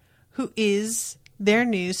 who is their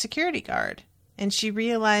new security guard. And she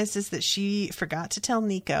realizes that she forgot to tell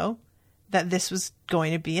Nico that this was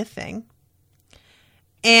going to be a thing.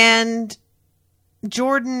 And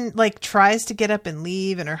Jordan tries to get up and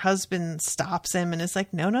leave, and her husband stops him and is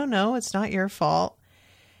like, no, it's not your fault.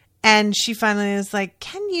 And she finally is like,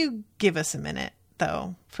 can you give us a minute,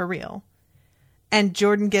 though, for real? And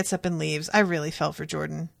Jordan gets up and leaves. I really felt for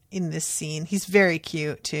Jordan in this scene. He's very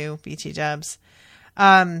cute, too, BT Dubs.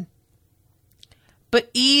 But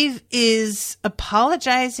Eve is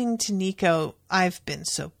apologizing to Nico. I've been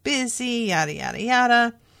so busy, yada, yada,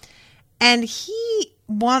 yada. And he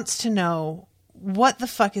wants to know what the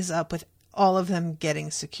fuck is up with all of them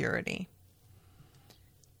getting security.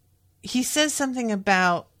 He says something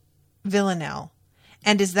about Villanelle.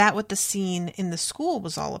 And is that what the scene in the school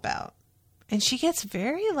was all about? And she gets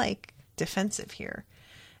very defensive here.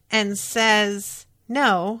 and says,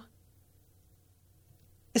 no,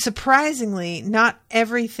 surprisingly, not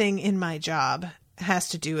everything in my job has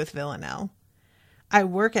to do with Villanelle. I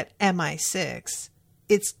work at MI6.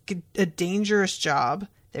 It's a dangerous job.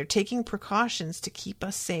 They're taking precautions to keep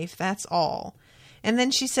us safe. That's all. And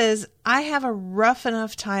then she says, I have a rough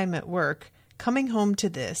enough time at work. Coming home to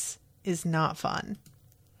this is not fun.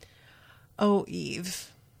 Oh,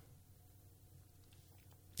 Eve.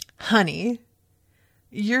 Honey,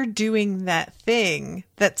 you're doing that thing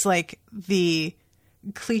that's like the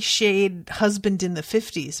cliched husband in the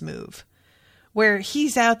 50s move, where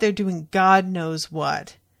he's out there doing God knows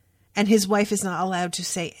what, and his wife is not allowed to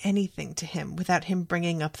say anything to him without him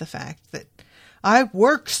bringing up the fact that I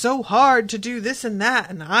worked so hard to do this and that,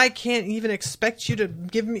 and I can't even expect you to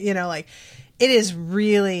give me, it is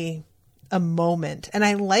really a moment. And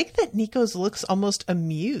I like that Nico's looks almost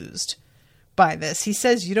amused by this. He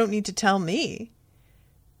says, you don't need to tell me.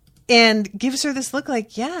 And gives her this look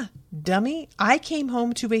like, yeah, dummy, I came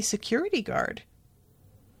home to a security guard.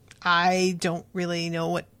 I don't really know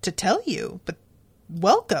what to tell you, but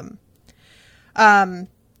welcome.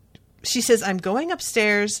 She says, I'm going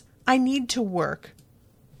upstairs. I need to work.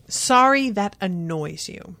 Sorry that annoys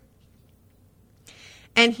you.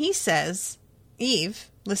 And he says, Eve,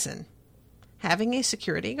 listen, having a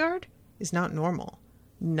security guard is not normal.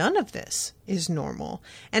 None of this is normal.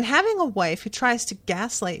 And having a wife who tries to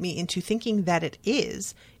gaslight me into thinking that it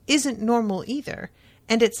isn't normal either.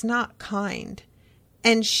 And it's not kind.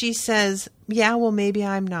 And she says, yeah, well, maybe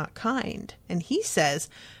I'm not kind. And he says,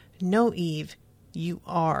 no, Eve, you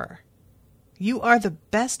are. You are the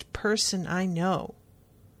best person I know.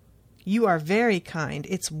 You are very kind.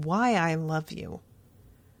 It's why I love you.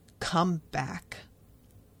 Come back.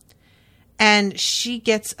 And she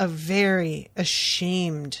gets a very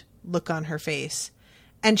ashamed look on her face.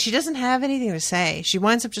 And she doesn't have anything to say. She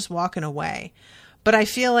winds up just walking away. But I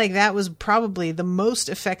feel like that was probably the most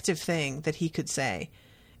effective thing that he could say.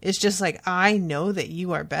 It's just like, I know that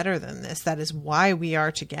you are better than this. That is why we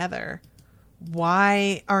are together.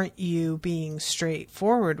 Why aren't you being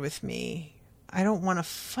straightforward with me? I don't want to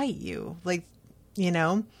fight you.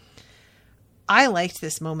 I liked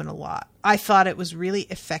this moment a lot. I thought it was really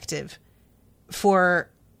effective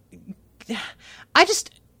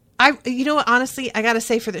honestly, I gotta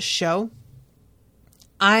say for this show,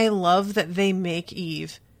 I love that they make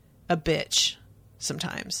Eve a bitch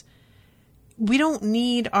sometimes. We don't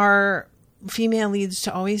need our female leads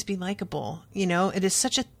to always be likable. It is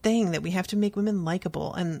such a thing that we have to make women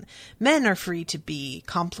likable, and men are free to be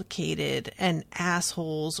complicated and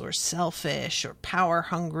assholes or selfish or power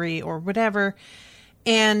hungry or whatever.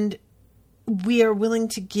 And we are willing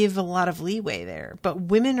to give a lot of leeway there, but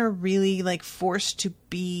women are really forced to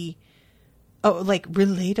be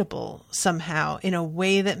relatable somehow in a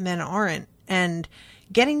way that men aren't. And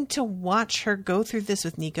getting to watch her go through this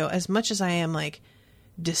with Nico, as much as I am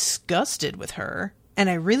disgusted with her, and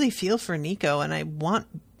I really feel for Nico, and I want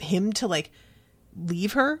him to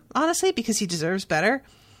leave her, honestly, because he deserves better.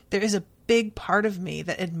 There is a big part of me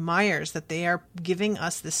that admires that they are giving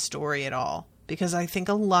us this story at all. Because I think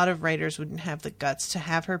a lot of writers wouldn't have the guts to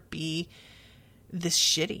have her be this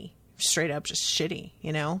shitty. Straight up just shitty,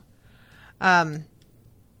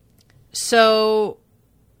 So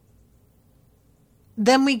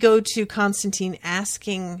then we go to Constantine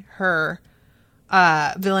asking her,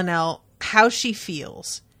 Villanelle, how she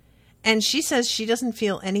feels. And she says she doesn't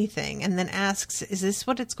feel anything. And then asks, is this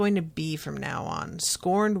what it's going to be from now on?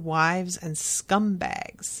 Scorned wives and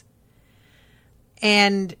scumbags.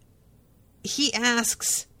 And he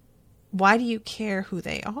asks, why do you care who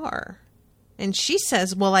they are? And she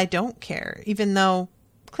says, well, I don't care, even though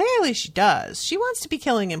clearly she does. She wants to be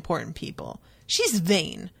killing important people. She's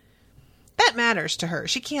vain. That matters to her.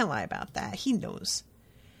 She can't lie about that. He knows.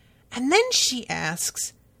 And then she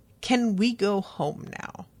asks, can we go home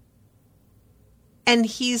now? And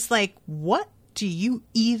he's like, what do you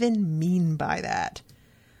even mean by that?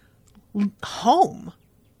 Home?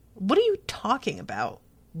 What are you talking about?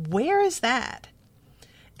 Where is that?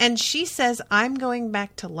 And she says, I'm going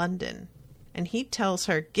back to London. And he tells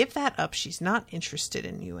her, give that up. She's not interested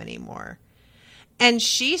in you anymore. And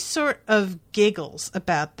she sort of giggles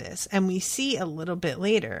about this. And we see a little bit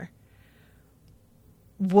later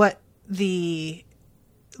what she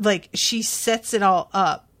sets it all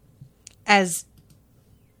up as,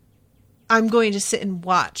 I'm going to sit and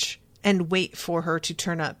watch and wait for her to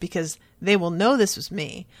turn up because they will know this was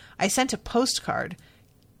me. I sent a postcard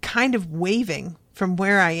kind of waving from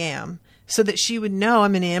where I am so that she would know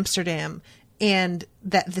I'm in Amsterdam, and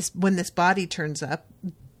that when this body turns up,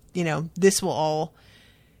 this will all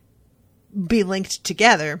be linked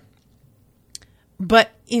together.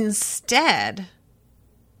 But instead,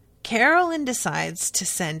 Carolyn decides to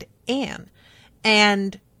send Anne.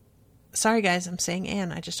 And sorry guys, I'm saying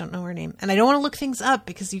Anne. I just don't know her name. And I don't want to look things up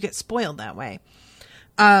because you get spoiled that way.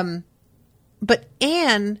 But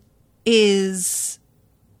Anne is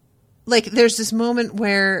like, there's this moment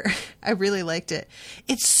where I really liked it.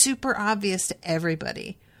 It's super obvious to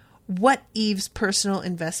everybody what Eve's personal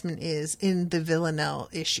investment is in the Villanelle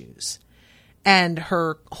issues and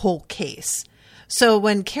her whole case. So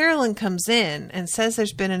when Carolyn comes in and says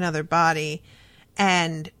there's been another body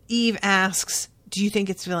and Eve asks, do you think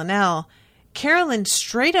it's Villanelle? Carolyn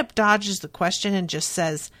straight up dodges the question and just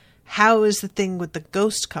says, how is the thing with the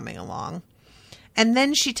ghost coming along? And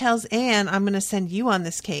then she tells Anne, I'm going to send you on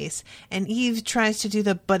this case. And Eve tries to do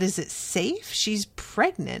the, but is it safe? She's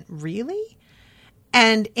pregnant. Really?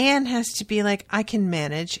 And Anne has to be like, I can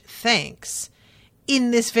manage. Thanks.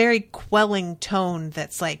 In this very quelling tone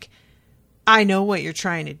that's like, I know what you're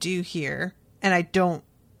trying to do here. And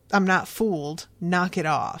I'm not fooled. Knock it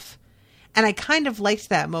off. And I kind of liked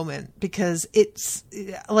that moment because it's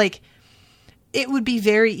like, it would be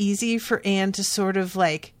very easy for Anne to sort of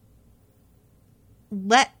like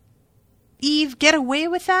let Eve get away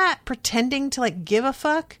with that, pretending to like give a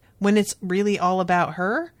fuck when it's really all about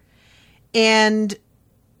her. And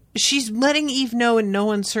she's letting Eve know in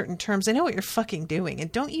no uncertain terms, I know what you're fucking doing. And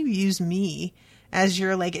don't you use me as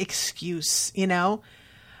your like excuse, you know?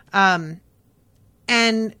 And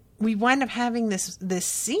we wind up having this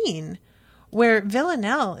scene where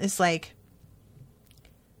Villanelle is like,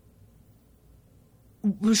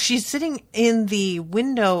 she's sitting in the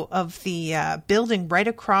window of the building right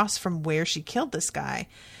across from where she killed this guy,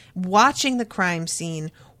 watching the crime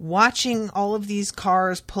scene, watching all of these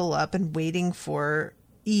cars pull up and waiting for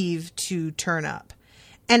Eve to turn up.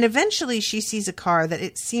 And eventually she sees a car that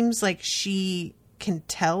it seems like she can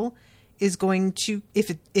tell is going to,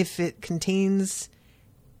 if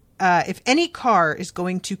any car is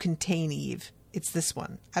going to contain Eve, it's this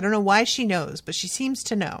one. I don't know why she knows, but she seems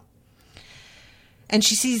to know. And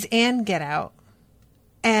she sees Anne get out,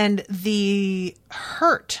 and the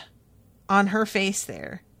hurt on her face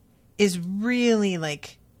there is really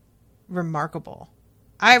like remarkable.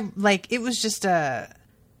 It was just I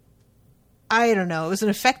don't know. It was an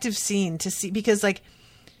effective scene to see because like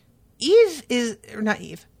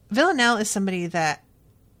Villanelle is somebody that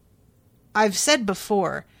I've said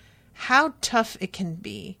before how tough it can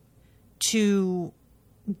be to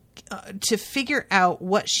figure out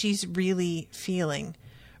what she's really feeling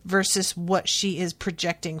versus what she is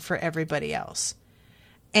projecting for everybody else.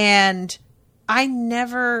 And I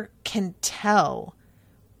never can tell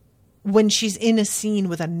when she's in a scene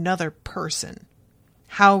with another person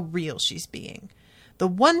how real she's being. The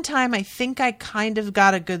one time I think I kind of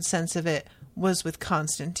got a good sense of it was with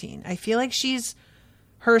Constantine. I feel like she is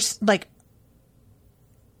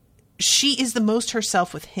the most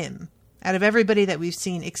herself with him out of everybody that we've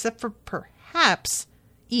seen, except for perhaps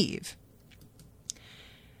Eve.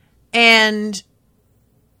 And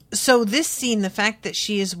so this scene, the fact that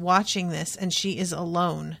she is watching this and she is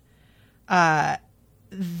alone,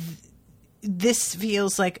 this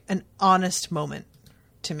feels like an honest moment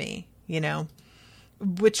to me, you know,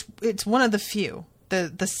 which it's one of the few.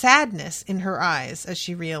 The sadness in her eyes as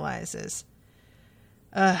she realizes.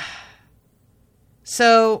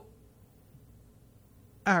 So,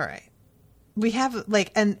 all right. We have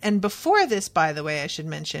like, and before this, by the way, I should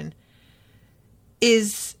mention,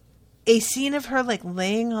 is a scene of her like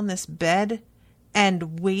laying on this bed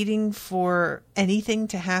and waiting for anything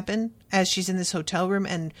to happen as she's in this hotel room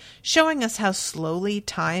and showing us how slowly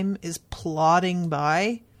time is plodding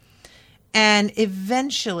by. And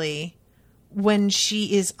eventually, when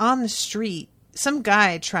she is on the street, some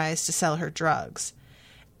guy tries to sell her drugs.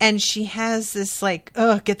 And she has this like,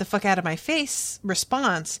 get the fuck out of my face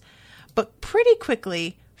response. But pretty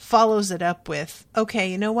quickly follows it up with,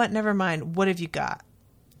 okay, you know what? Never mind. What have you got?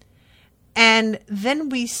 And then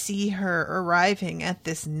we see her arriving at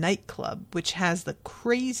this nightclub, which has the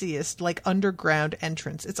craziest like underground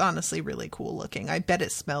entrance. It's honestly really cool looking. I bet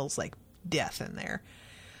it smells like death in there.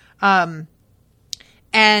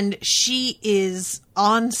 And she is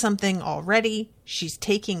on something already. She's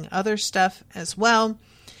taking other stuff as well.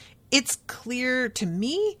 It's clear to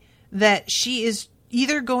me that she is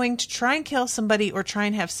either going to try and kill somebody or try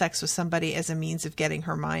and have sex with somebody as a means of getting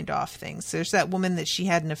her mind off things. There's that woman that she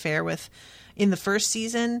had an affair with in the first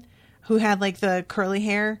season who had like the curly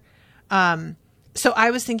hair. So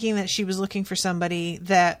I was thinking that she was looking for somebody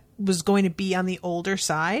that was going to be on the older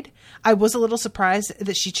side. I was a little surprised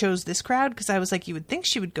that she chose this crowd, because I was like, you would think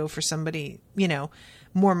she would go for somebody, you know,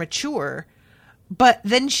 more mature. But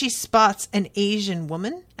then she spots an Asian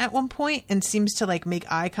woman at one point and seems to like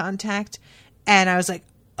make eye contact. And I was like,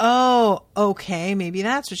 oh, okay, maybe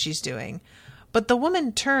that's what she's doing. But the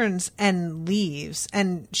woman turns and leaves,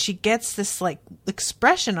 and she gets this like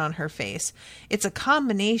expression on her face. It's a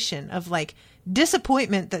combination of like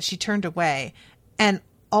disappointment that she turned away and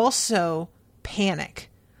also panic,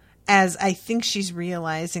 as I think she's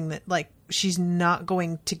realizing that like she's not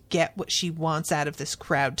going to get what she wants out of this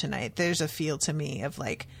crowd tonight. There's a feel to me of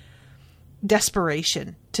like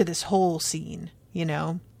desperation to this whole scene, you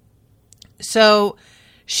know? So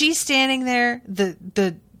she's standing there.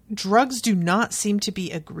 The drugs do not seem to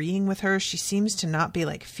be agreeing with her. She seems to not be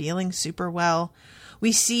like feeling super well.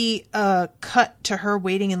 We see a cut to her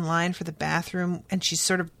waiting in line for the bathroom, and she's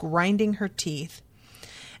sort of grinding her teeth.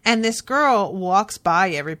 And this girl walks by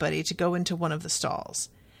everybody to go into one of the stalls.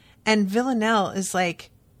 And Villanelle is like,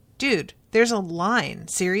 dude, there's a line.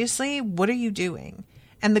 Seriously? What are you doing?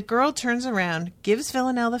 And the girl turns around, gives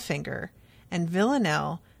Villanelle the finger, and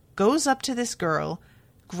Villanelle goes up to this girl,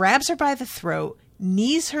 grabs her by the throat,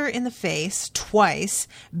 knees her in the face twice,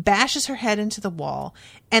 bashes her head into the wall,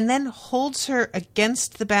 and then holds her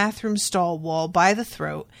against the bathroom stall wall by the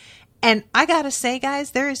throat. And I gotta say,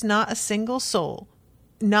 guys, there is not a single soul,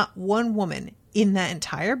 not one woman in that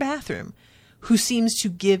entire bathroom who seems to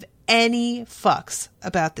give any fucks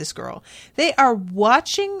about this girl. They are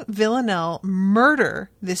watching Villanelle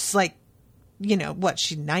murder this, like, you know, what,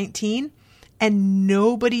 she's 19? And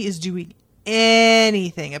nobody is doing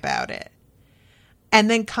anything about it. And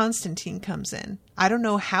then Constantine comes in. I don't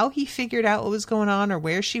know how he figured out what was going on or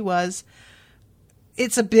where she was.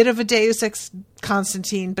 It's a bit of a Deus Ex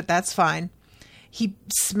Constantine, but that's fine. He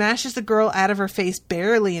smashes the girl out of her face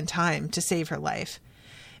barely in time to save her life.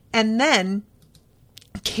 And then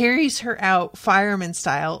carries her out fireman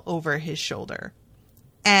style over his shoulder.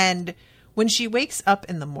 And when she wakes up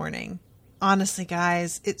in the morning, honestly,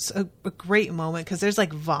 guys, it's a great moment because there's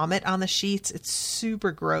like vomit on the sheets. It's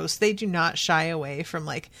super gross. They do not shy away from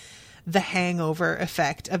like the hangover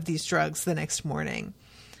effect of these drugs the next morning.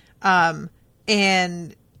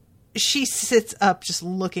 And she sits up just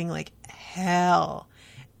looking like hell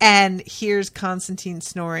and hears Constantine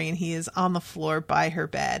snoring, and he is on the floor by her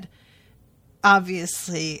bed.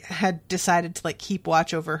 Obviously had decided to like keep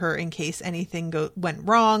watch over her in case anything went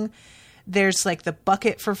wrong. There's like the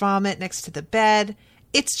bucket for vomit next to the bed.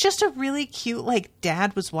 It's just a really cute, like,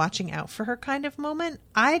 dad was watching out for her kind of moment.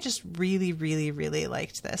 I just really, really, really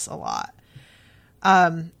liked this a lot.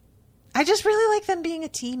 I just really like them being a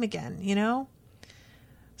team again, you know?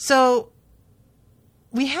 So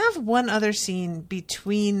we have one other scene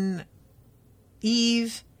between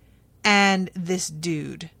Eve and this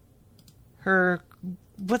dude.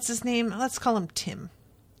 What's his name? Let's call him Tim.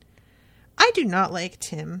 I do not like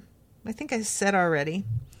Tim. I think I said already.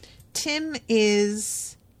 Tim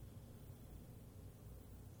is...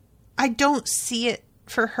 I don't see it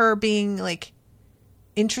for her being, like,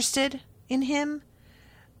 interested in him.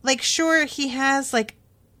 Like, sure, he has, like,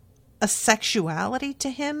 a sexuality to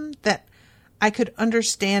him that I could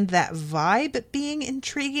understand that vibe being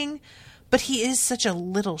intriguing, but he is such a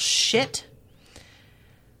little shit.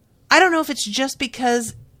 I don't know if it's just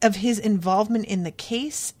because of his involvement in the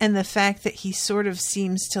case and the fact that he sort of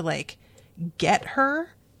seems to like get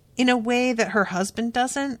her in a way that her husband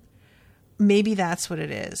doesn't. Maybe that's what it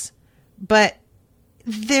is. But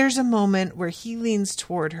there's a moment where he leans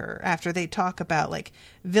toward her after they talk about like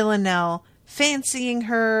Villanelle fancying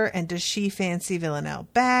her, and does she fancy Villanelle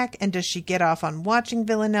back, and does she get off on watching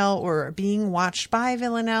Villanelle or being watched by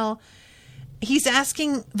Villanelle. He's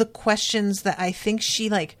asking the questions that I think she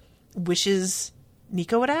like wishes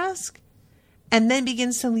Nico would ask, and then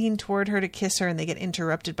begins to lean toward her to kiss her, and they get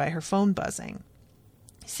interrupted by her phone buzzing.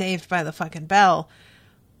 Saved by the fucking bell.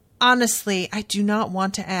 Honestly, I do not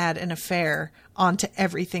want to add an affair onto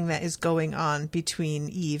everything that is going on between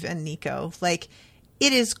Eve and Nico. Like,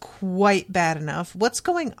 it is quite bad enough. What's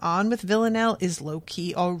going on with Villanelle is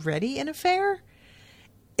low-key already an affair.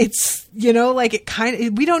 It's, you know, like it kind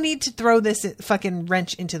of, we don't need to throw this fucking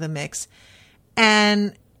wrench into the mix.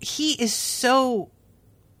 And he is so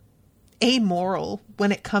amoral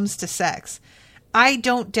when it comes to sex. I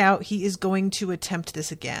don't doubt he is going to attempt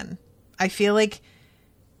this again. I feel like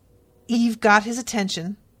Eve got his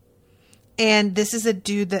attention, and this is a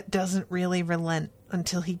dude that doesn't really relent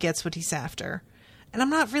until he gets what he's after. And I'm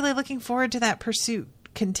not really looking forward to that pursuit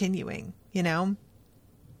continuing, you know?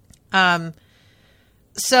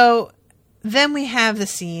 So then we have the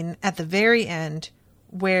scene at the very end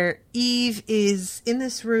where Eve is in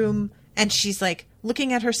this room and she's like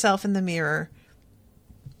looking at herself in the mirror.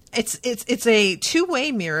 It's a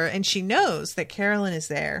two-way mirror, and she knows that Carolyn is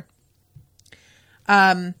there.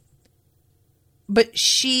 But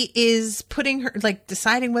she is putting her, like,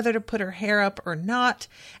 deciding whether to put her hair up or not.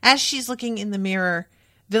 As she's looking in the mirror,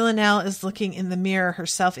 Villanelle is looking in the mirror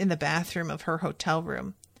herself in the bathroom of her hotel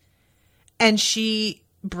room. And she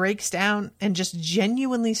breaks down and just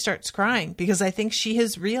genuinely starts crying because I think she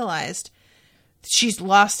has realized she's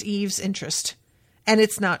lost Eve's interest. And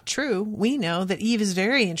it's not true. We know that Eve is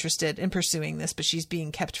very interested in pursuing this, but she's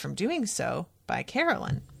being kept from doing so by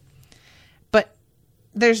Carolyn. But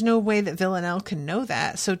there's no way that Villanelle can know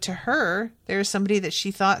that. So to her, there's somebody that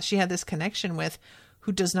she thought she had this connection with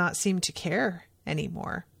who does not seem to care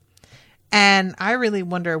anymore. And I really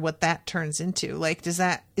wonder what that turns into. Like, is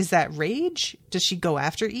that rage? Does she go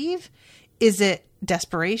after Eve? Is it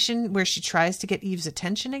desperation where she tries to get Eve's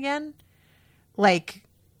attention again? Like,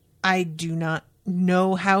 I do not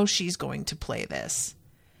know how she's going to play this.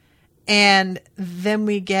 And then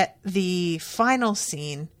we get the final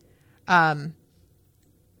scene. Well,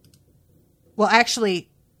 actually,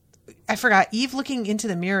 I forgot. Eve looking into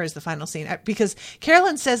the mirror is the final scene because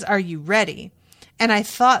Carolyn says, "Are you ready?" And I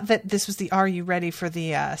thought that this was the "Are you ready" for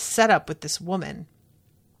the setup with this woman.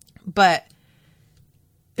 But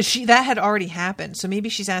that had already happened. So maybe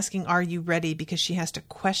she's asking, "Are you ready?" because she has to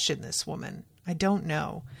question this woman. I don't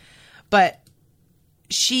know. But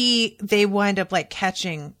they wind up like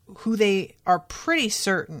catching who they are pretty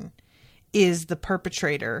certain is the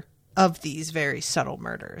perpetrator of these very subtle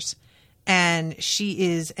murders. And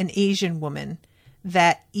she is an Asian woman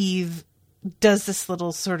that Eve does this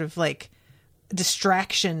little sort of like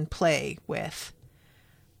distraction play with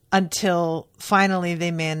until finally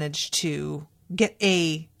they manage to get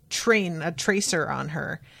a tracer on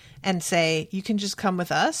her and say, "You can just come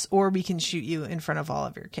with us or we can shoot you in front of all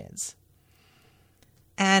of your kids."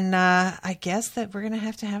 And I guess that we're going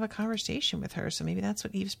to have a conversation with her. So maybe that's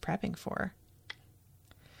what Eve's prepping for.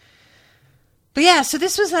 But yeah, so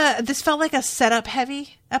this felt like a setup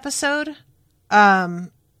heavy episode.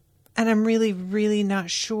 And I'm really, really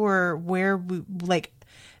not sure where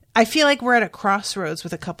I feel like we're at a crossroads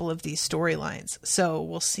with a couple of these storylines. So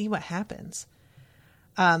we'll see what happens.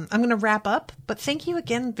 I'm going to wrap up, but thank you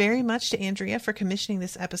again very much to Andrea for commissioning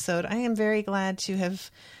this episode. I am very glad to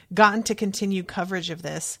have gotten to continue coverage of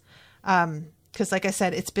this. Because like I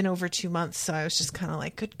said, it's been over 2 months. So I was just kind of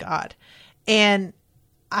like, good God. And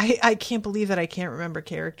I can't believe that I can't remember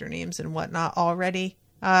character names and whatnot already.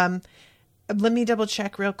 Let me double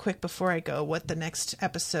check real quick before I go what the next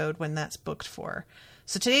episode, when that's booked for.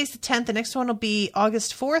 So today's the 10th. The next one will be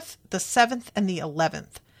August 4th, the 7th, and the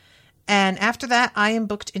 11th. And after that, I am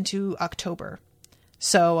booked into October.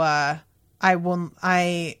 So I will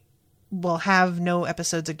have no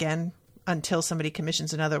episodes again until somebody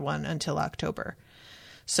commissions another one until October.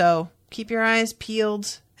 So keep your eyes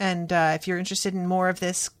peeled. And if you're interested in more of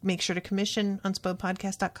this, make sure to commission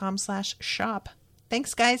unspoiledpodcast.com/shop.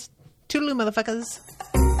 Thanks, guys. Toodaloo, motherfuckers.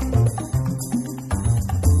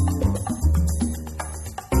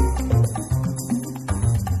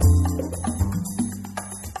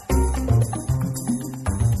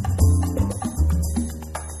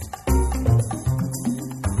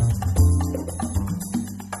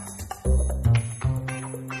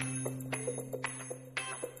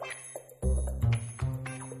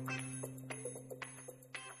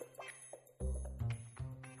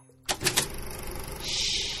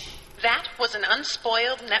 That was an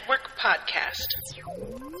Unspoiled Network podcast.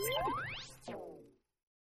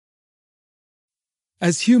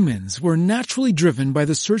 As humans, we're naturally driven by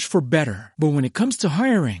the search for better. But when it comes to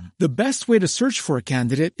hiring, the best way to search for a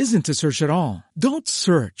candidate isn't to search at all. Don't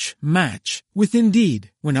search, match with Indeed.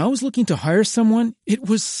 When I was looking to hire someone, it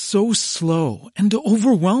was so slow and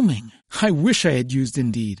overwhelming. I wish I had used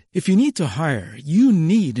Indeed. If you need to hire, you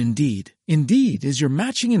need Indeed. Indeed is your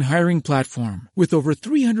matching and hiring platform with over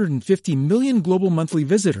 350 million global monthly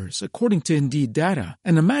visitors, according to Indeed data,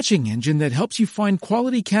 and a matching engine that helps you find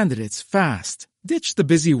quality candidates fast. Ditch the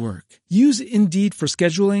busy work. Use Indeed for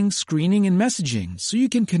scheduling, screening, and messaging so you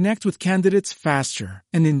can connect with candidates faster.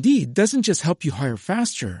 And Indeed doesn't just help you hire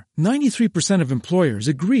faster. 93% of employers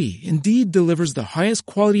agree Indeed delivers the highest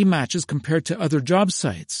quality matches compared to other job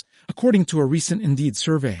sites, according to a recent Indeed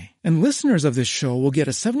survey. And listeners of this show will get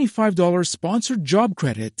a $75 sponsored job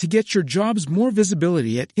credit to get your jobs more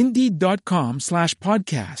visibility at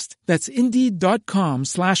Indeed.com/podcast. That's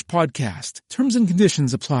Indeed.com/podcast. Terms and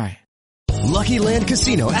conditions apply. Lucky Land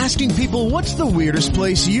Casino, asking people, what's the weirdest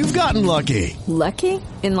place you've gotten lucky? Lucky?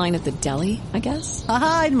 In line at the deli, I guess?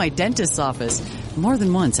 Aha, in my dentist's office. More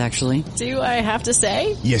than once, actually. Do I have to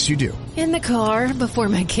say? Yes, you do. In the car before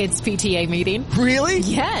my kids' PTA meeting. Really?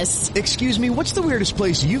 Yes. Excuse me, what's the weirdest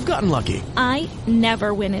place you've gotten lucky? I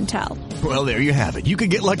never win and tell. Well, there you have it. You can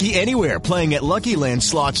get lucky anywhere, playing at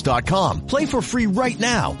LuckyLandSlots.com. Play for free right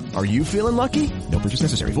now. Are you feeling lucky? No purchase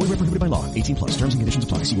necessary. Void where prohibited by law. 18+. Terms and conditions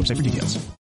apply. See website for details.